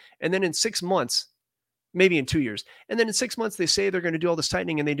 trillion. And then in 6 months, maybe in 2 years. And then in 6 months, they say they're going to do all this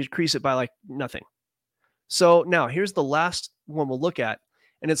tightening and they decrease it by like nothing. So now here's the last one we'll look at,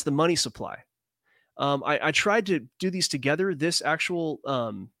 and it's the money supply. I tried to do these together. This actual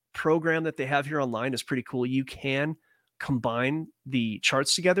program that they have here online is pretty cool. You can combine the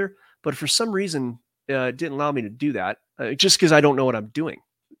charts together, but for some reason, it didn't allow me to do that just because I don't know what I'm doing,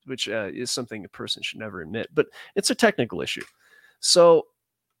 which is something a person should never admit, but it's a technical issue. So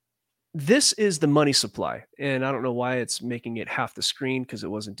this is the money supply, and I don't know why it's making it half the screen because it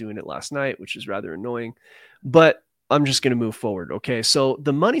wasn't doing it last night, which is rather annoying, but I'm just going to move forward. Okay. So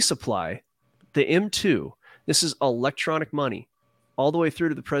the money supply, the M2, this is electronic money all the way through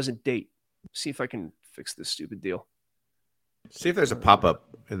to the present date. See if I can fix this stupid deal. See if there's a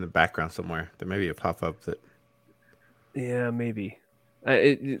pop-up in the background somewhere. There may be a pop-up that. Yeah, maybe.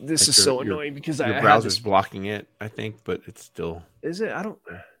 This is so annoying because your browser's blocking it, I think, but it's still. Is it? I don't.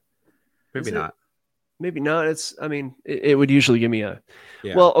 Maybe not. Maybe not. It would usually give me a.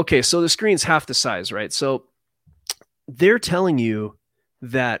 Yeah. Well, okay. So the screen's half the size, right? So they're telling you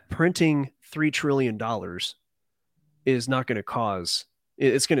that printing $3 trillion is not going to cause.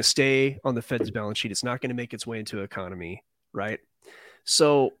 It's going to stay on the Fed's balance sheet. It's not going to make its way into the economy. Right.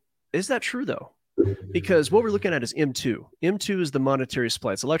 So is that true though? Because what we're looking at is M2. M2 is the monetary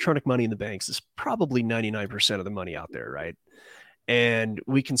supply. It's electronic money in the banks. It's probably 99% of the money out there. Right. And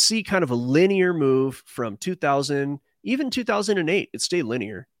we can see kind of a linear move from 2000, even 2008, it stayed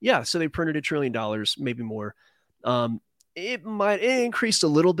linear. Yeah. So they printed $1 trillion, maybe more. It increased a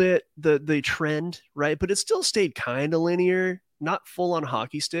little bit, the trend, right? But it still stayed kind of linear, not full on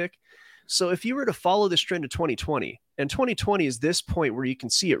hockey stick. So if you were to follow this trend to 2020, and 2020 is this point where you can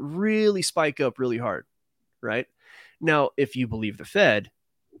see it really spike up really hard, right? Now, if you believe the Fed,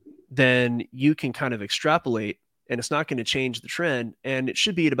 then you can kind of extrapolate, and it's not going to change the trend. And it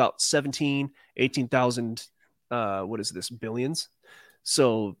should be at about 18,000, what is this, billions?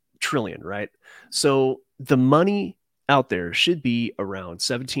 So trillion, right? So the money out there should be around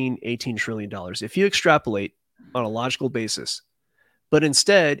 $18 trillion if you extrapolate on a logical basis. But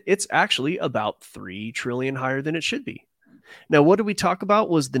instead, it's actually about 3 trillion higher than it should be. Now, what did we talk about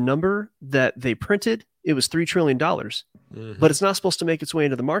was the number that they printed? It was $3 trillion, but it's not supposed to make its way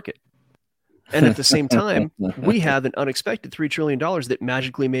into the market. And at the same time, we have an unexpected $3 trillion that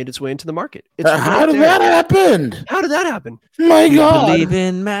magically made its way into the market. How did that happen? How did that happen? My God. Do you believe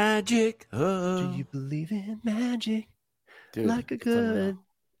in magic? Oh. Do you believe in magic? Dude, like a good.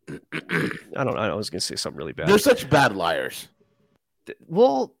 I don't know. I was going to say something really bad. They're such bad liars.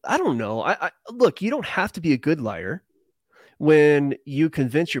 Well, I don't know. I look, you don't have to be a good liar when you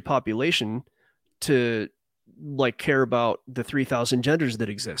convince your population to like care about the 3,000 genders that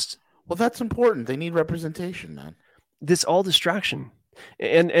exist. Well, that's important. They need representation, man. This all distraction,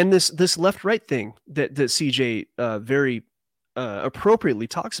 and this left-right thing that CJ very appropriately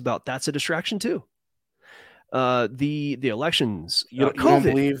talks about. That's a distraction too. The elections. You don't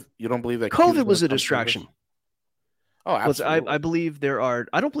believe that COVID was a distraction. Oh, absolutely. I believe there are.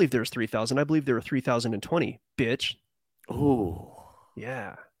 I don't believe there's 3,000. I believe there are 3,020. Bitch. Ooh.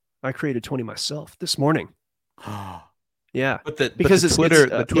 Yeah, I created 20 myself this morning. Yeah, but because it's Twitter.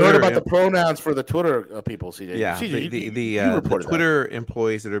 The Twitter. You heard about the pronouns for the Twitter people, CJ. Yeah, CJ, the Twitter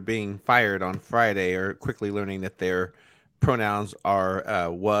employees that are being fired on Friday are quickly learning that their pronouns are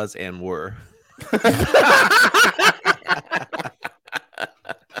was and were.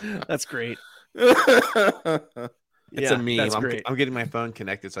 That's great. It's a meme. I'm getting my phone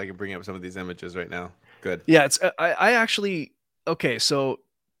connected so I can bring up some of these images right now. Good. Yeah, it's I actually okay. So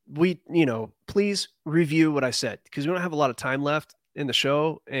we, please review what I said because we don't have a lot of time left in the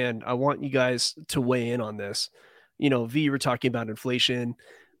show, and I want you guys to weigh in on this. V, you were talking about inflation.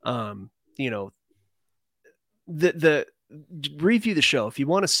 The review the show if you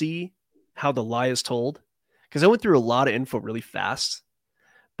want to see how the lie is told, because I went through a lot of info really fast,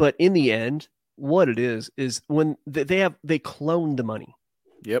 but in the end, what it is when they clone the money.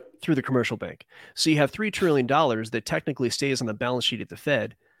 Yep. through the commercial bank. So you have $3 trillion that technically stays on the balance sheet at the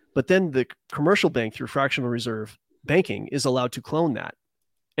Fed, but then the commercial bank through fractional reserve banking is allowed to clone that.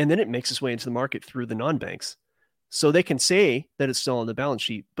 And then it makes its way into the market through the non-banks. So they can say that it's still on the balance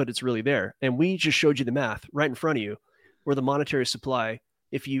sheet, but it's really there. And we just showed you the math right in front of you where the monetary supply,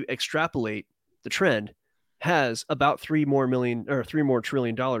 if you extrapolate the trend, has about $3 more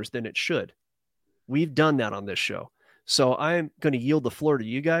trillion than it should. We've done that on this show. So I'm going to yield the floor to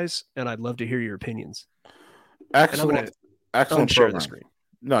you guys, and I'd love to hear your opinions. Excellent Share the program. screen.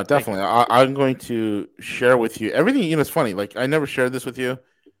 No, definitely. I'm going to share with you everything. It's funny. Like, I never shared this with you,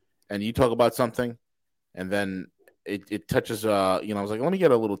 and you talk about something, and then it touches. I was like, let me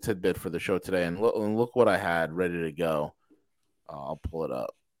get a little tidbit for the show today, and look what I had ready to go. I'll pull it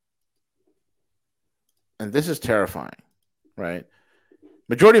up, and this is terrifying, right?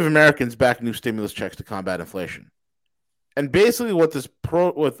 Majority of Americans back new stimulus checks to combat inflation, and basically what this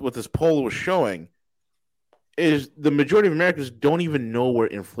poll was showing is the majority of Americans don't even know where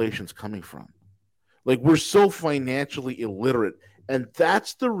inflation's coming from. Like, we're so financially illiterate. And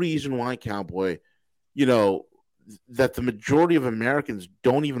that's the reason why, Cowboy, that the majority of Americans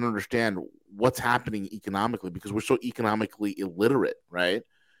don't even understand what's happening economically because we're so economically illiterate, right?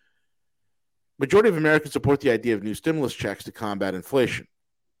 Majority of Americans support the idea of new stimulus checks to combat inflation.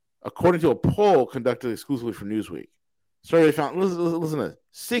 According to a poll conducted exclusively for Newsweek, survey found, listen to this,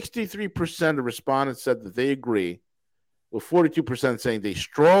 63% of respondents said that they agree, with 42% saying they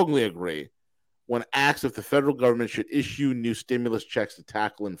strongly agree when asked if the federal government should issue new stimulus checks to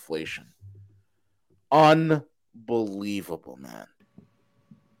tackle inflation. Unbelievable, man.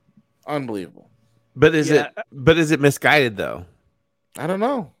 Unbelievable. But is it misguided though? I don't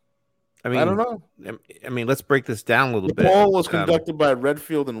know. I don't know. Let's break this down a little bit. The poll was conducted by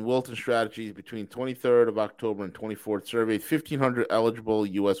Redfield and Wilton Strategies between 23rd of October and 24th. Surveyed 1,500 eligible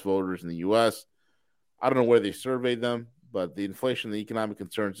U.S. voters in the U.S. I don't know where they surveyed them, but the inflation and the economic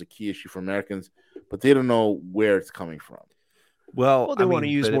concerns is a key issue for Americans, but they don't know where it's coming from. Well, they want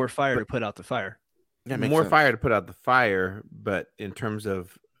to use more fire to put out the fire. More fire to put out the fire, but in terms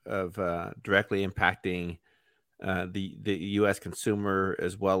of directly impacting the U.S. consumer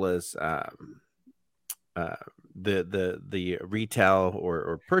as well as the retail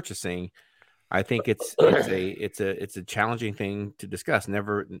or purchasing, I think it's a challenging thing to discuss.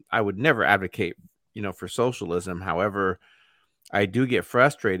 I would never advocate for socialism. However, I do get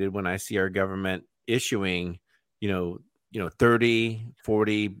frustrated when I see our government issuing 30,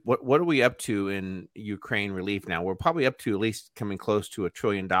 40. What are we up to in Ukraine relief now? We're probably up to at least coming close to $1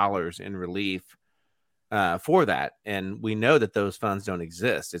 trillion in relief for that. And we know that those funds don't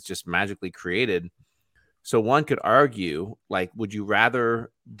exist. It's just magically created. So one could argue, like, would you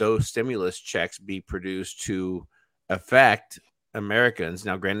rather those stimulus checks be produced to affect Americans?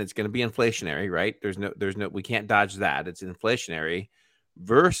 Now, granted, it's going to be inflationary, right? There's no, we can't dodge that. It's inflationary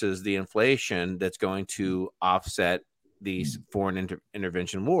versus the inflation that's going to offset these foreign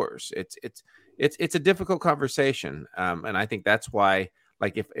intervention wars. It's a difficult conversation. And I think that's why,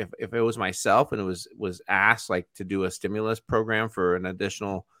 like, if it was myself and it was asked like to do a stimulus program for an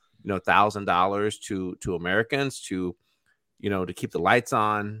additional, $1,000 to Americans to keep the lights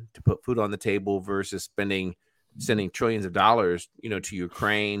on, to put food on the table versus sending trillions of dollars, to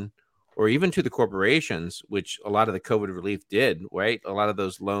Ukraine or even to the corporations, which a lot of the COVID relief did, right? A lot of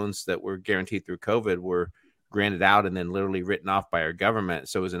those loans that were guaranteed through COVID were granted out and then literally written off by our government.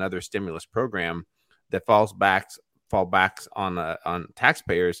 So it was another stimulus program that falls back on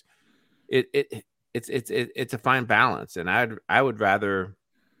taxpayers. It's a fine balance, and I would rather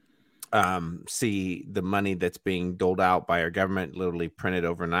see the money that's being doled out by our government literally printed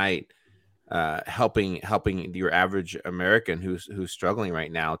overnight, helping your average American who's struggling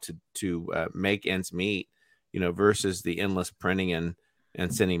right now to make ends meet, versus the endless printing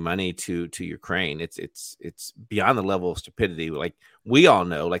and sending money to Ukraine. It's beyond the level of stupidity. Like, we all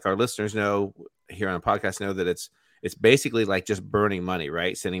know, like our listeners know here on the podcast know that it's basically like just burning money,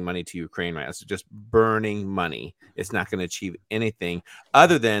 right? Sending money to Ukraine, right? So just burning money. It's not going to achieve anything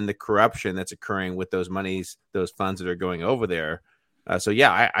other than the corruption that's occurring with those funds that are going over there. So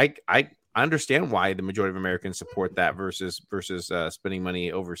yeah, I understand why the majority of Americans support that versus spending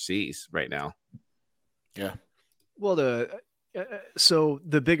money overseas right now. Yeah. Well, so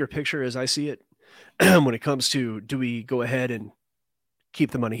the bigger picture, as I see it, when it comes to, do we go ahead and keep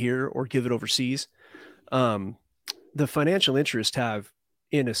the money here or give it overseas? The financial interests have,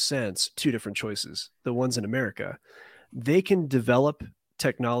 in a sense, two different choices. The ones in America, they can develop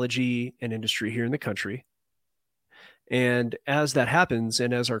technology and industry here in the country. And as that happens,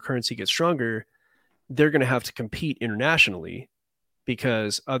 and as our currency gets stronger, they're going to have to compete internationally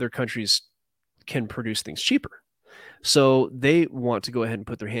because other countries can produce things cheaper. So they want to go ahead and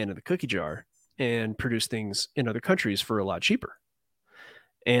put their hand in the cookie jar and produce things in other countries for a lot cheaper.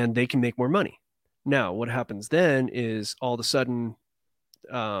 And they can make more money. Now, what happens then is all of a sudden,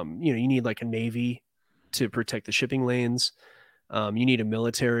 you need like a navy to protect the shipping lanes. You need a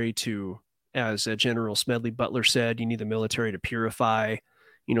military to, as General Smedley Butler said, you need the military to purify,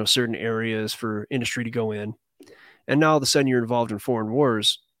 certain areas for industry to go in. And now all of a sudden you're involved in foreign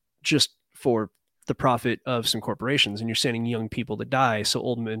wars just for the profit of some corporations, and you're sending young people to die so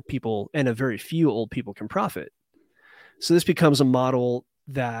old people and a very few old people can profit. So this becomes a model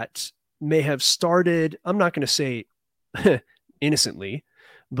that may have started, I'm not going to say innocently,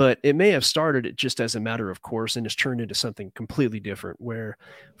 but it may have started just as a matter of course and has turned into something completely different, where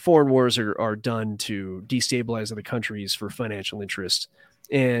foreign wars are done to destabilize other countries for financial interest.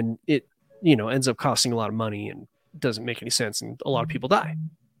 And it, ends up costing a lot of money and doesn't make any sense. And a lot of people die.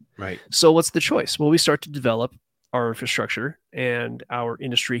 Right. So what's the choice? Well, we start to develop our infrastructure and our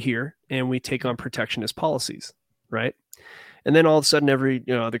industry here, and we take on protectionist policies, right? And then all of a sudden,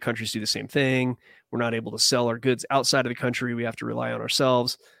 other countries do the same thing. We're not able to sell our goods outside of the country. We have to rely on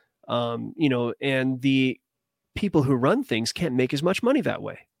ourselves, and the people who run things can't make as much money that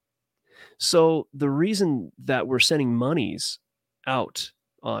way. So the reason that we're sending monies out,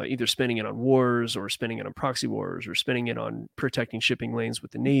 either spending it on wars or spending it on proxy wars or spending it on protecting shipping lanes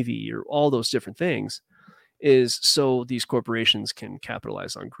with the Navy or all those different things, is so these corporations can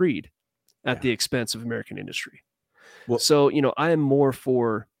capitalize on greed at the expense of American industry. Well, so, I'm more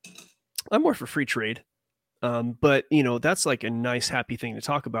for free trade. But that's like a nice, happy thing to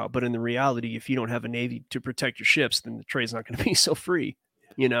talk about. But in the reality, if you don't have a Navy to protect your ships, then the trade's not going to be so free,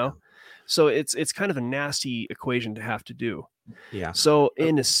 So it's kind of a nasty equation to have to do. Yeah. So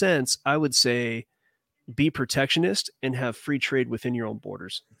in a sense, I would say be protectionist and have free trade within your own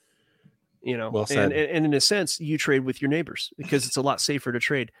borders. Well said. And in a sense, you trade with your neighbors because it's a lot safer to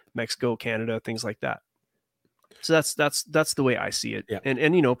trade Mexico, Canada, things like that. So that's the way I see it. Yeah.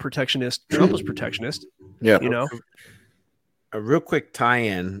 And protectionist, Trump was protectionist. Yeah. A real quick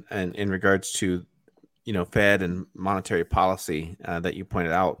tie-in in regards to, Fed and monetary policy that you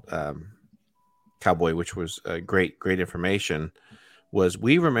pointed out, Cowboy, which was great information, was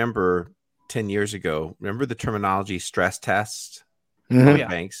we remember 10 years ago, remember the terminology stress test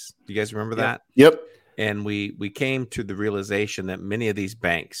banks? Do you guys remember that? Yep. And we came to the realization that many of these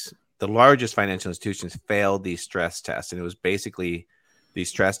banks, the largest financial institutions, failed these stress tests. And it was basically these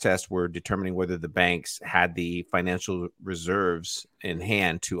stress tests were determining whether the banks had the financial reserves in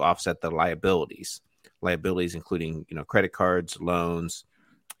hand to offset the liabilities including, credit cards, loans,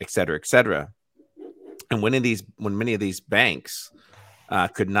 et cetera, et cetera. And when many of these banks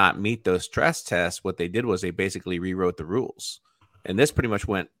could not meet those stress tests, what they did was they basically rewrote the rules. And this pretty much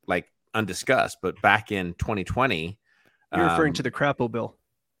went like undiscussed. But back in 2020, you're referring to the Crapo bill.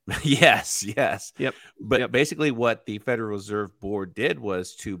 Yes. Yep. But basically what the Federal Reserve Board did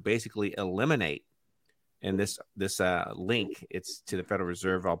was to basically eliminate, and this link, it's to the Federal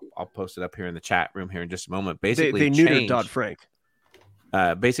Reserve. I'll post it up here in the chat room here in just a moment. Basically, they neutered Dodd-Frank.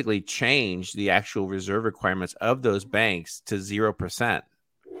 Basically changed the actual reserve requirements of those banks to 0%.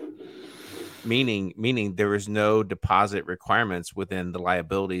 Meaning there was no deposit requirements within the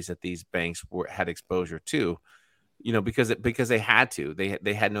liabilities that these banks had exposure to. Because they had to,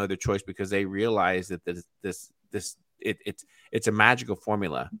 they had no other choice, because they realized that it's a magical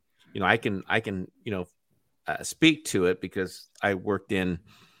formula. I can speak to it because I worked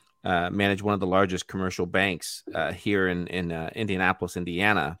managed one of the largest commercial banks here in Indianapolis,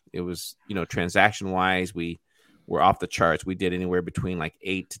 Indiana. It was, transaction wise, we were off the charts. We did anywhere between like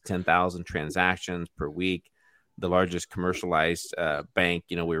 8,000 to 10,000 transactions per week. The largest commercialized bank,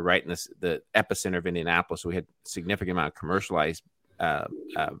 we were right in the epicenter of Indianapolis. So we had a significant amount of commercialized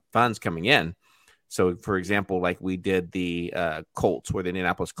funds coming in. So, for example, like we did the Colts, where the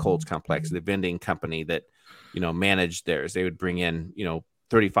Indianapolis Colts complex, the vending company that, managed theirs, they would bring in,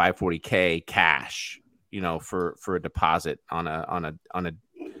 35, 40K cash, for a deposit on a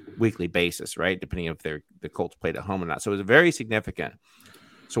weekly basis, right? Depending if the Colts played at home or not. So it was very significant.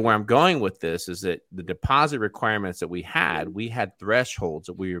 So where I'm going with this is that the deposit requirements that we had thresholds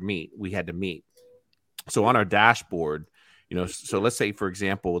that we had to meet. So on our dashboard, so let's say, for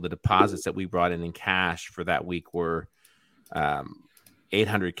example, the deposits that we brought in cash for that week were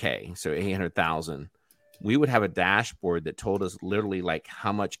 800K, so 800,000. We would have a dashboard that told us literally like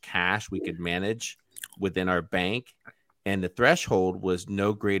how much cash we could manage within our bank. And the threshold was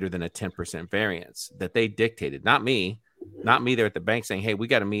no greater than a 10% variance that they dictated, not me. not me there at the bank saying, hey, we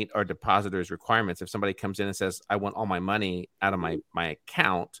got to meet our depositors' requirements. If somebody comes in and says, I want all my money out of my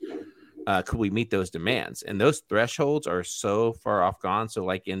account, could we meet those demands? And those thresholds are so far off gone. So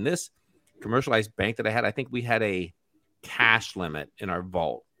like in this commercialized bank that I had, I think we had a cash limit in our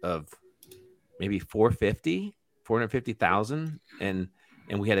vault of maybe 450,000.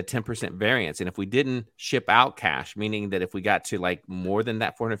 And we had a 10% variance. And if we didn't ship out cash, meaning that if we got to like more than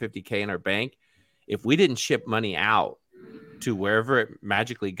that 450K in our bank, if we didn't ship money out to wherever it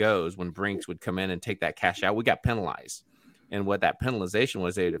magically goes, when Brinks would come in and take that cash out, we got penalized. And what that penalization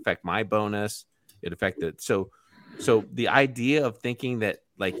was, it would affect my bonus. It affected. So the idea of thinking that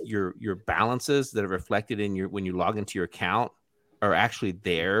like your balances that are reflected in when you log into your account are actually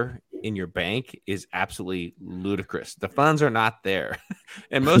there in your bank is absolutely ludicrous. The funds are not there.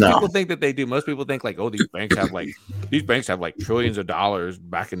 And most people think that they do. Most people think like, oh, these banks have like trillions of dollars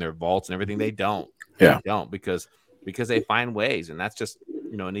back in their vaults and everything. They don't. Yeah. They don't because they find ways. And that's just,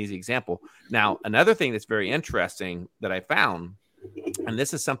 an easy example. Now, another thing that's very interesting that I found, and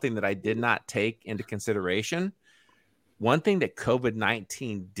this is something that I did not take into consideration. One thing that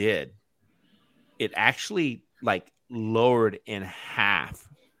COVID-19 did, it actually like lowered in half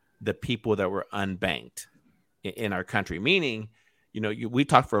the people that were unbanked in our country. Meaning, we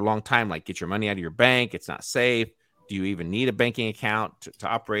talked for a long time, like get your money out of your bank. It's not safe. Do you even need a banking account to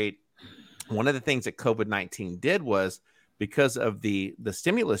operate? One of the things that COVID-19 did was because of the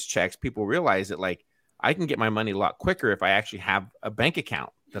stimulus checks, people realized that like I can get my money a lot quicker if I actually have a bank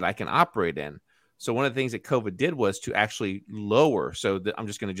account that I can operate in. So one of the things that COVID did was to actually lower. So I'm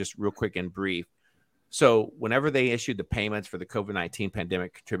just going to just real quick and brief. So whenever they issued the payments for the COVID-19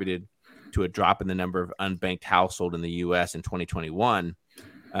 pandemic contributed to a drop in the number of unbanked households in the U.S. in 2021,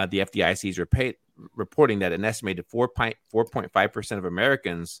 the FDIC is reporting that an estimated 4.5% of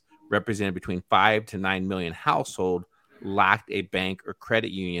Americans, represented between 5 to 9 million households, lacked a bank or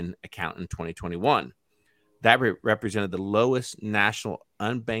credit union account in 2021. That represented the lowest national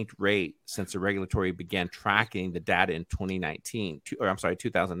unbanked rate since the regulatory began tracking the data in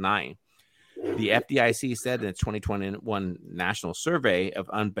 2009. The FDIC said in its 2021 national survey of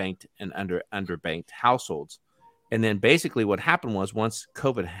unbanked and underbanked households. And then basically what happened was once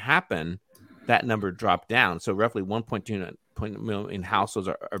COVID happened, that number dropped down. So roughly 1.2 million households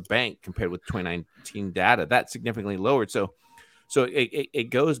are banked compared with 2019 data. That significantly lowered. So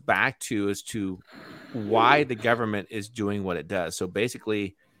it goes back to why the government is doing what it does. So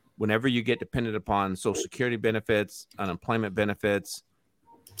basically, whenever you get dependent upon Social Security benefits, unemployment benefits,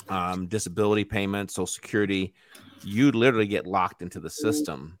 disability payments, Social Security, you literally get locked into the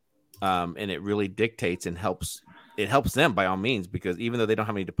system. And it really dictates and helps. It helps them by all means, because even though they don't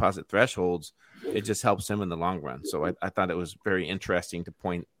have any deposit thresholds, it just helps them in the long run. So I thought it was very interesting to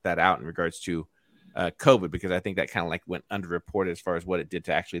point that out in regards to COVID, because I think that kind of like went underreported as far as what it did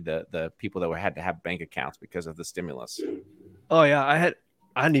to actually the people that had to have bank accounts because of the stimulus. Oh yeah, I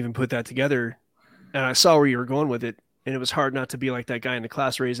hadn't even put that together, and I saw where you were going with it, and it was hard not to be like that guy in the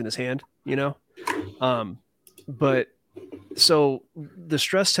class raising his hand, But so the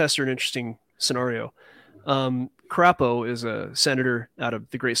stress tests are an interesting scenario. Crapo is a senator out of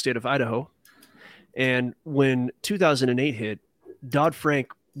the great state of Idaho. And when 2008 hit,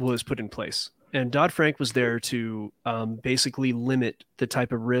 Dodd-Frank was put in place. And Dodd-Frank was there to basically limit the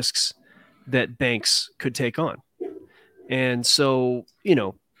type of risks that banks could take on. And so,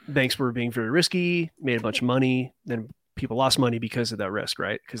 banks were being very risky, made a bunch of money, then people lost money because of that risk,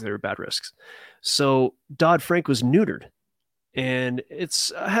 right? Because they were bad risks. So Dodd-Frank was neutered. And it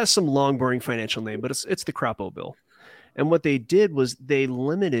has some long, boring financial name, but it's the Crapo bill. And what they did was they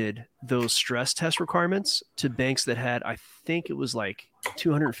limited those stress test requirements to banks that had, I think it was like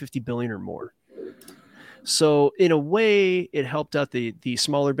 250 billion or more. So in a way, it helped out the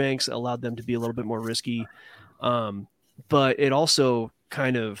smaller banks, allowed them to be a little bit more risky. But it also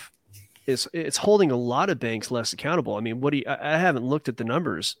kind of it's holding a lot of banks less accountable. I mean, I haven't looked at the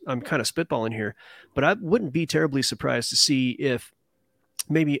numbers. I'm kind of spitballing here, but I wouldn't be terribly surprised to see if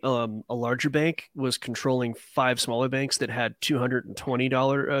maybe a larger bank was controlling 5 smaller banks that had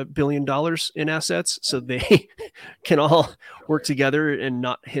 $220 billion in assets, so they can all work together and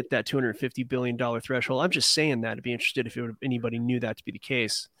not hit that $250 billion threshold. I'm just saying that to be interested if anybody knew that to be the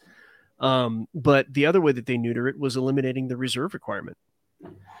case. But the other way that they neuter it was eliminating the reserve requirement,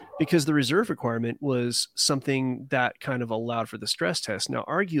 because the reserve requirement was something that kind of allowed for the stress test. Now,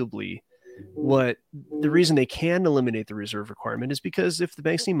 arguably, the reason they can eliminate the reserve requirement is because if the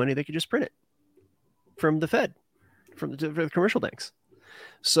banks need money, they could just print it from the Fed, from the commercial banks.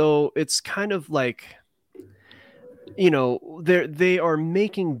 So it's kind of like, they are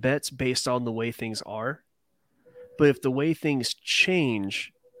making bets based on the way things are. But if the way things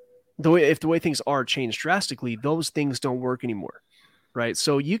change, if the way things are changed drastically, those things don't work anymore, right?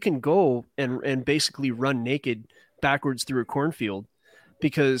 So you can go and basically run naked backwards through a cornfield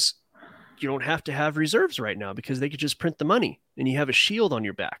because you don't have to have reserves right now because they could just print the money and you have a shield on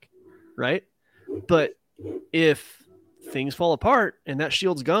your back, right? But if things fall apart and that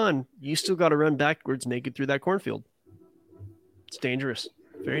shield's gone, you still got to run backwards naked through that cornfield. It's dangerous,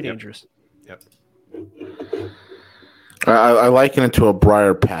 very dangerous. Yep. I liken it to a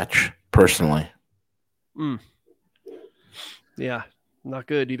briar patch, personally. Yeah, not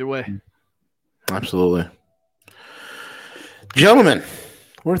good either way. Absolutely. Gentlemen,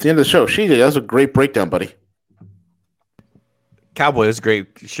 we're at the end of the show. CJ, that was a great breakdown, buddy. Cowboy, is a great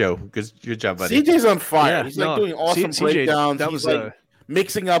show. Good job, buddy. CJ's on fire. Yeah, He's doing awesome breakdowns. That He's was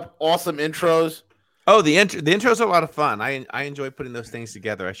mixing up awesome intros. Oh, the intros are a lot of fun. I enjoy putting those things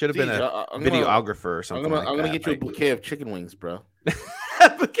together. I should have been a videographer or something. I'm gonna get you a bouquet of chicken wings, bro.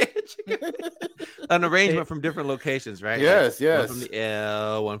 An arrangement from different locations, right? Yes, One from the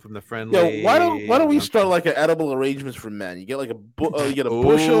L, one from the Friendly. Yeah, why don't we start like an edible arrangements for men? You get like you get a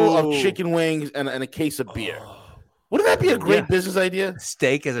bushel of chicken wings and a case of beer. Wouldn't that be a great business idea?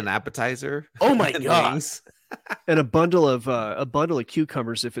 Steak as an appetizer. Oh my god! And a bundle of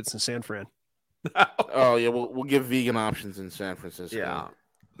cucumbers if it's in San Fran. Oh yeah, we'll give vegan options in San Francisco. Yeah,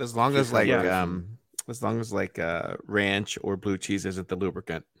 as long as ranch or blue cheese isn't the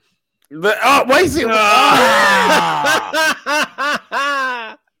lubricant. Why is it?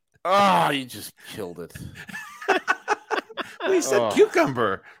 Oh, you just killed it. We said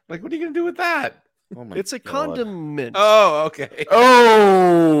cucumber. Like, what are you gonna do with that? Oh my it's a God. condiment. Oh, okay.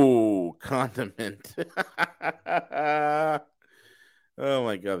 Oh, condiment. Oh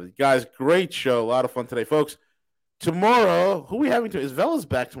my God, guys! Great show, a lot of fun today, folks. Tomorrow, who are we having to? Is Velas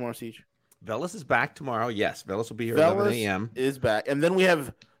back tomorrow, Siege? Velas is back tomorrow. Yes, Velas will be here at 11 a.m. is back, and then we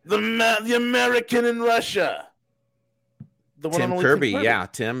have the American in Russia. Tim Kirby. Yeah,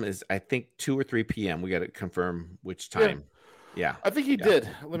 Tim is. I think 2 or 3 p.m. We got to confirm which time. Yeah, I think he did.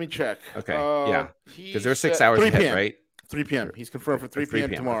 Let me check. Okay. Yeah, because they're 6 hours ahead, right? 3 p.m. He's confirmed for 3 p.m.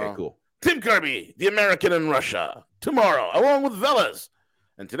 tomorrow. Okay, cool. Tim Kirby, the American in Russia, tomorrow, along with Velas.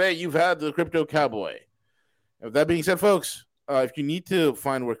 And today you've had the Crypto Cowboy. With that being said, folks, if you need to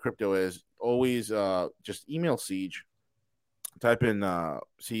find where crypto is, always just email Siege. Type in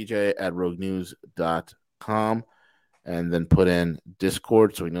cj@roguenews.com and then put in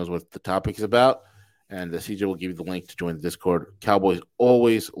Discord so he knows what the topic is about. And CJ will give you the link to join the Discord. Cowboy's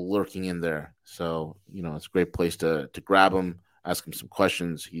always lurking in there. So, it's a great place to grab him, ask him some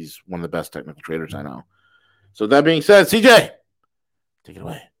questions. He's one of the best technical traders I know. So that being said, CJ, take it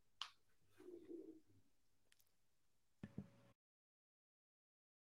away.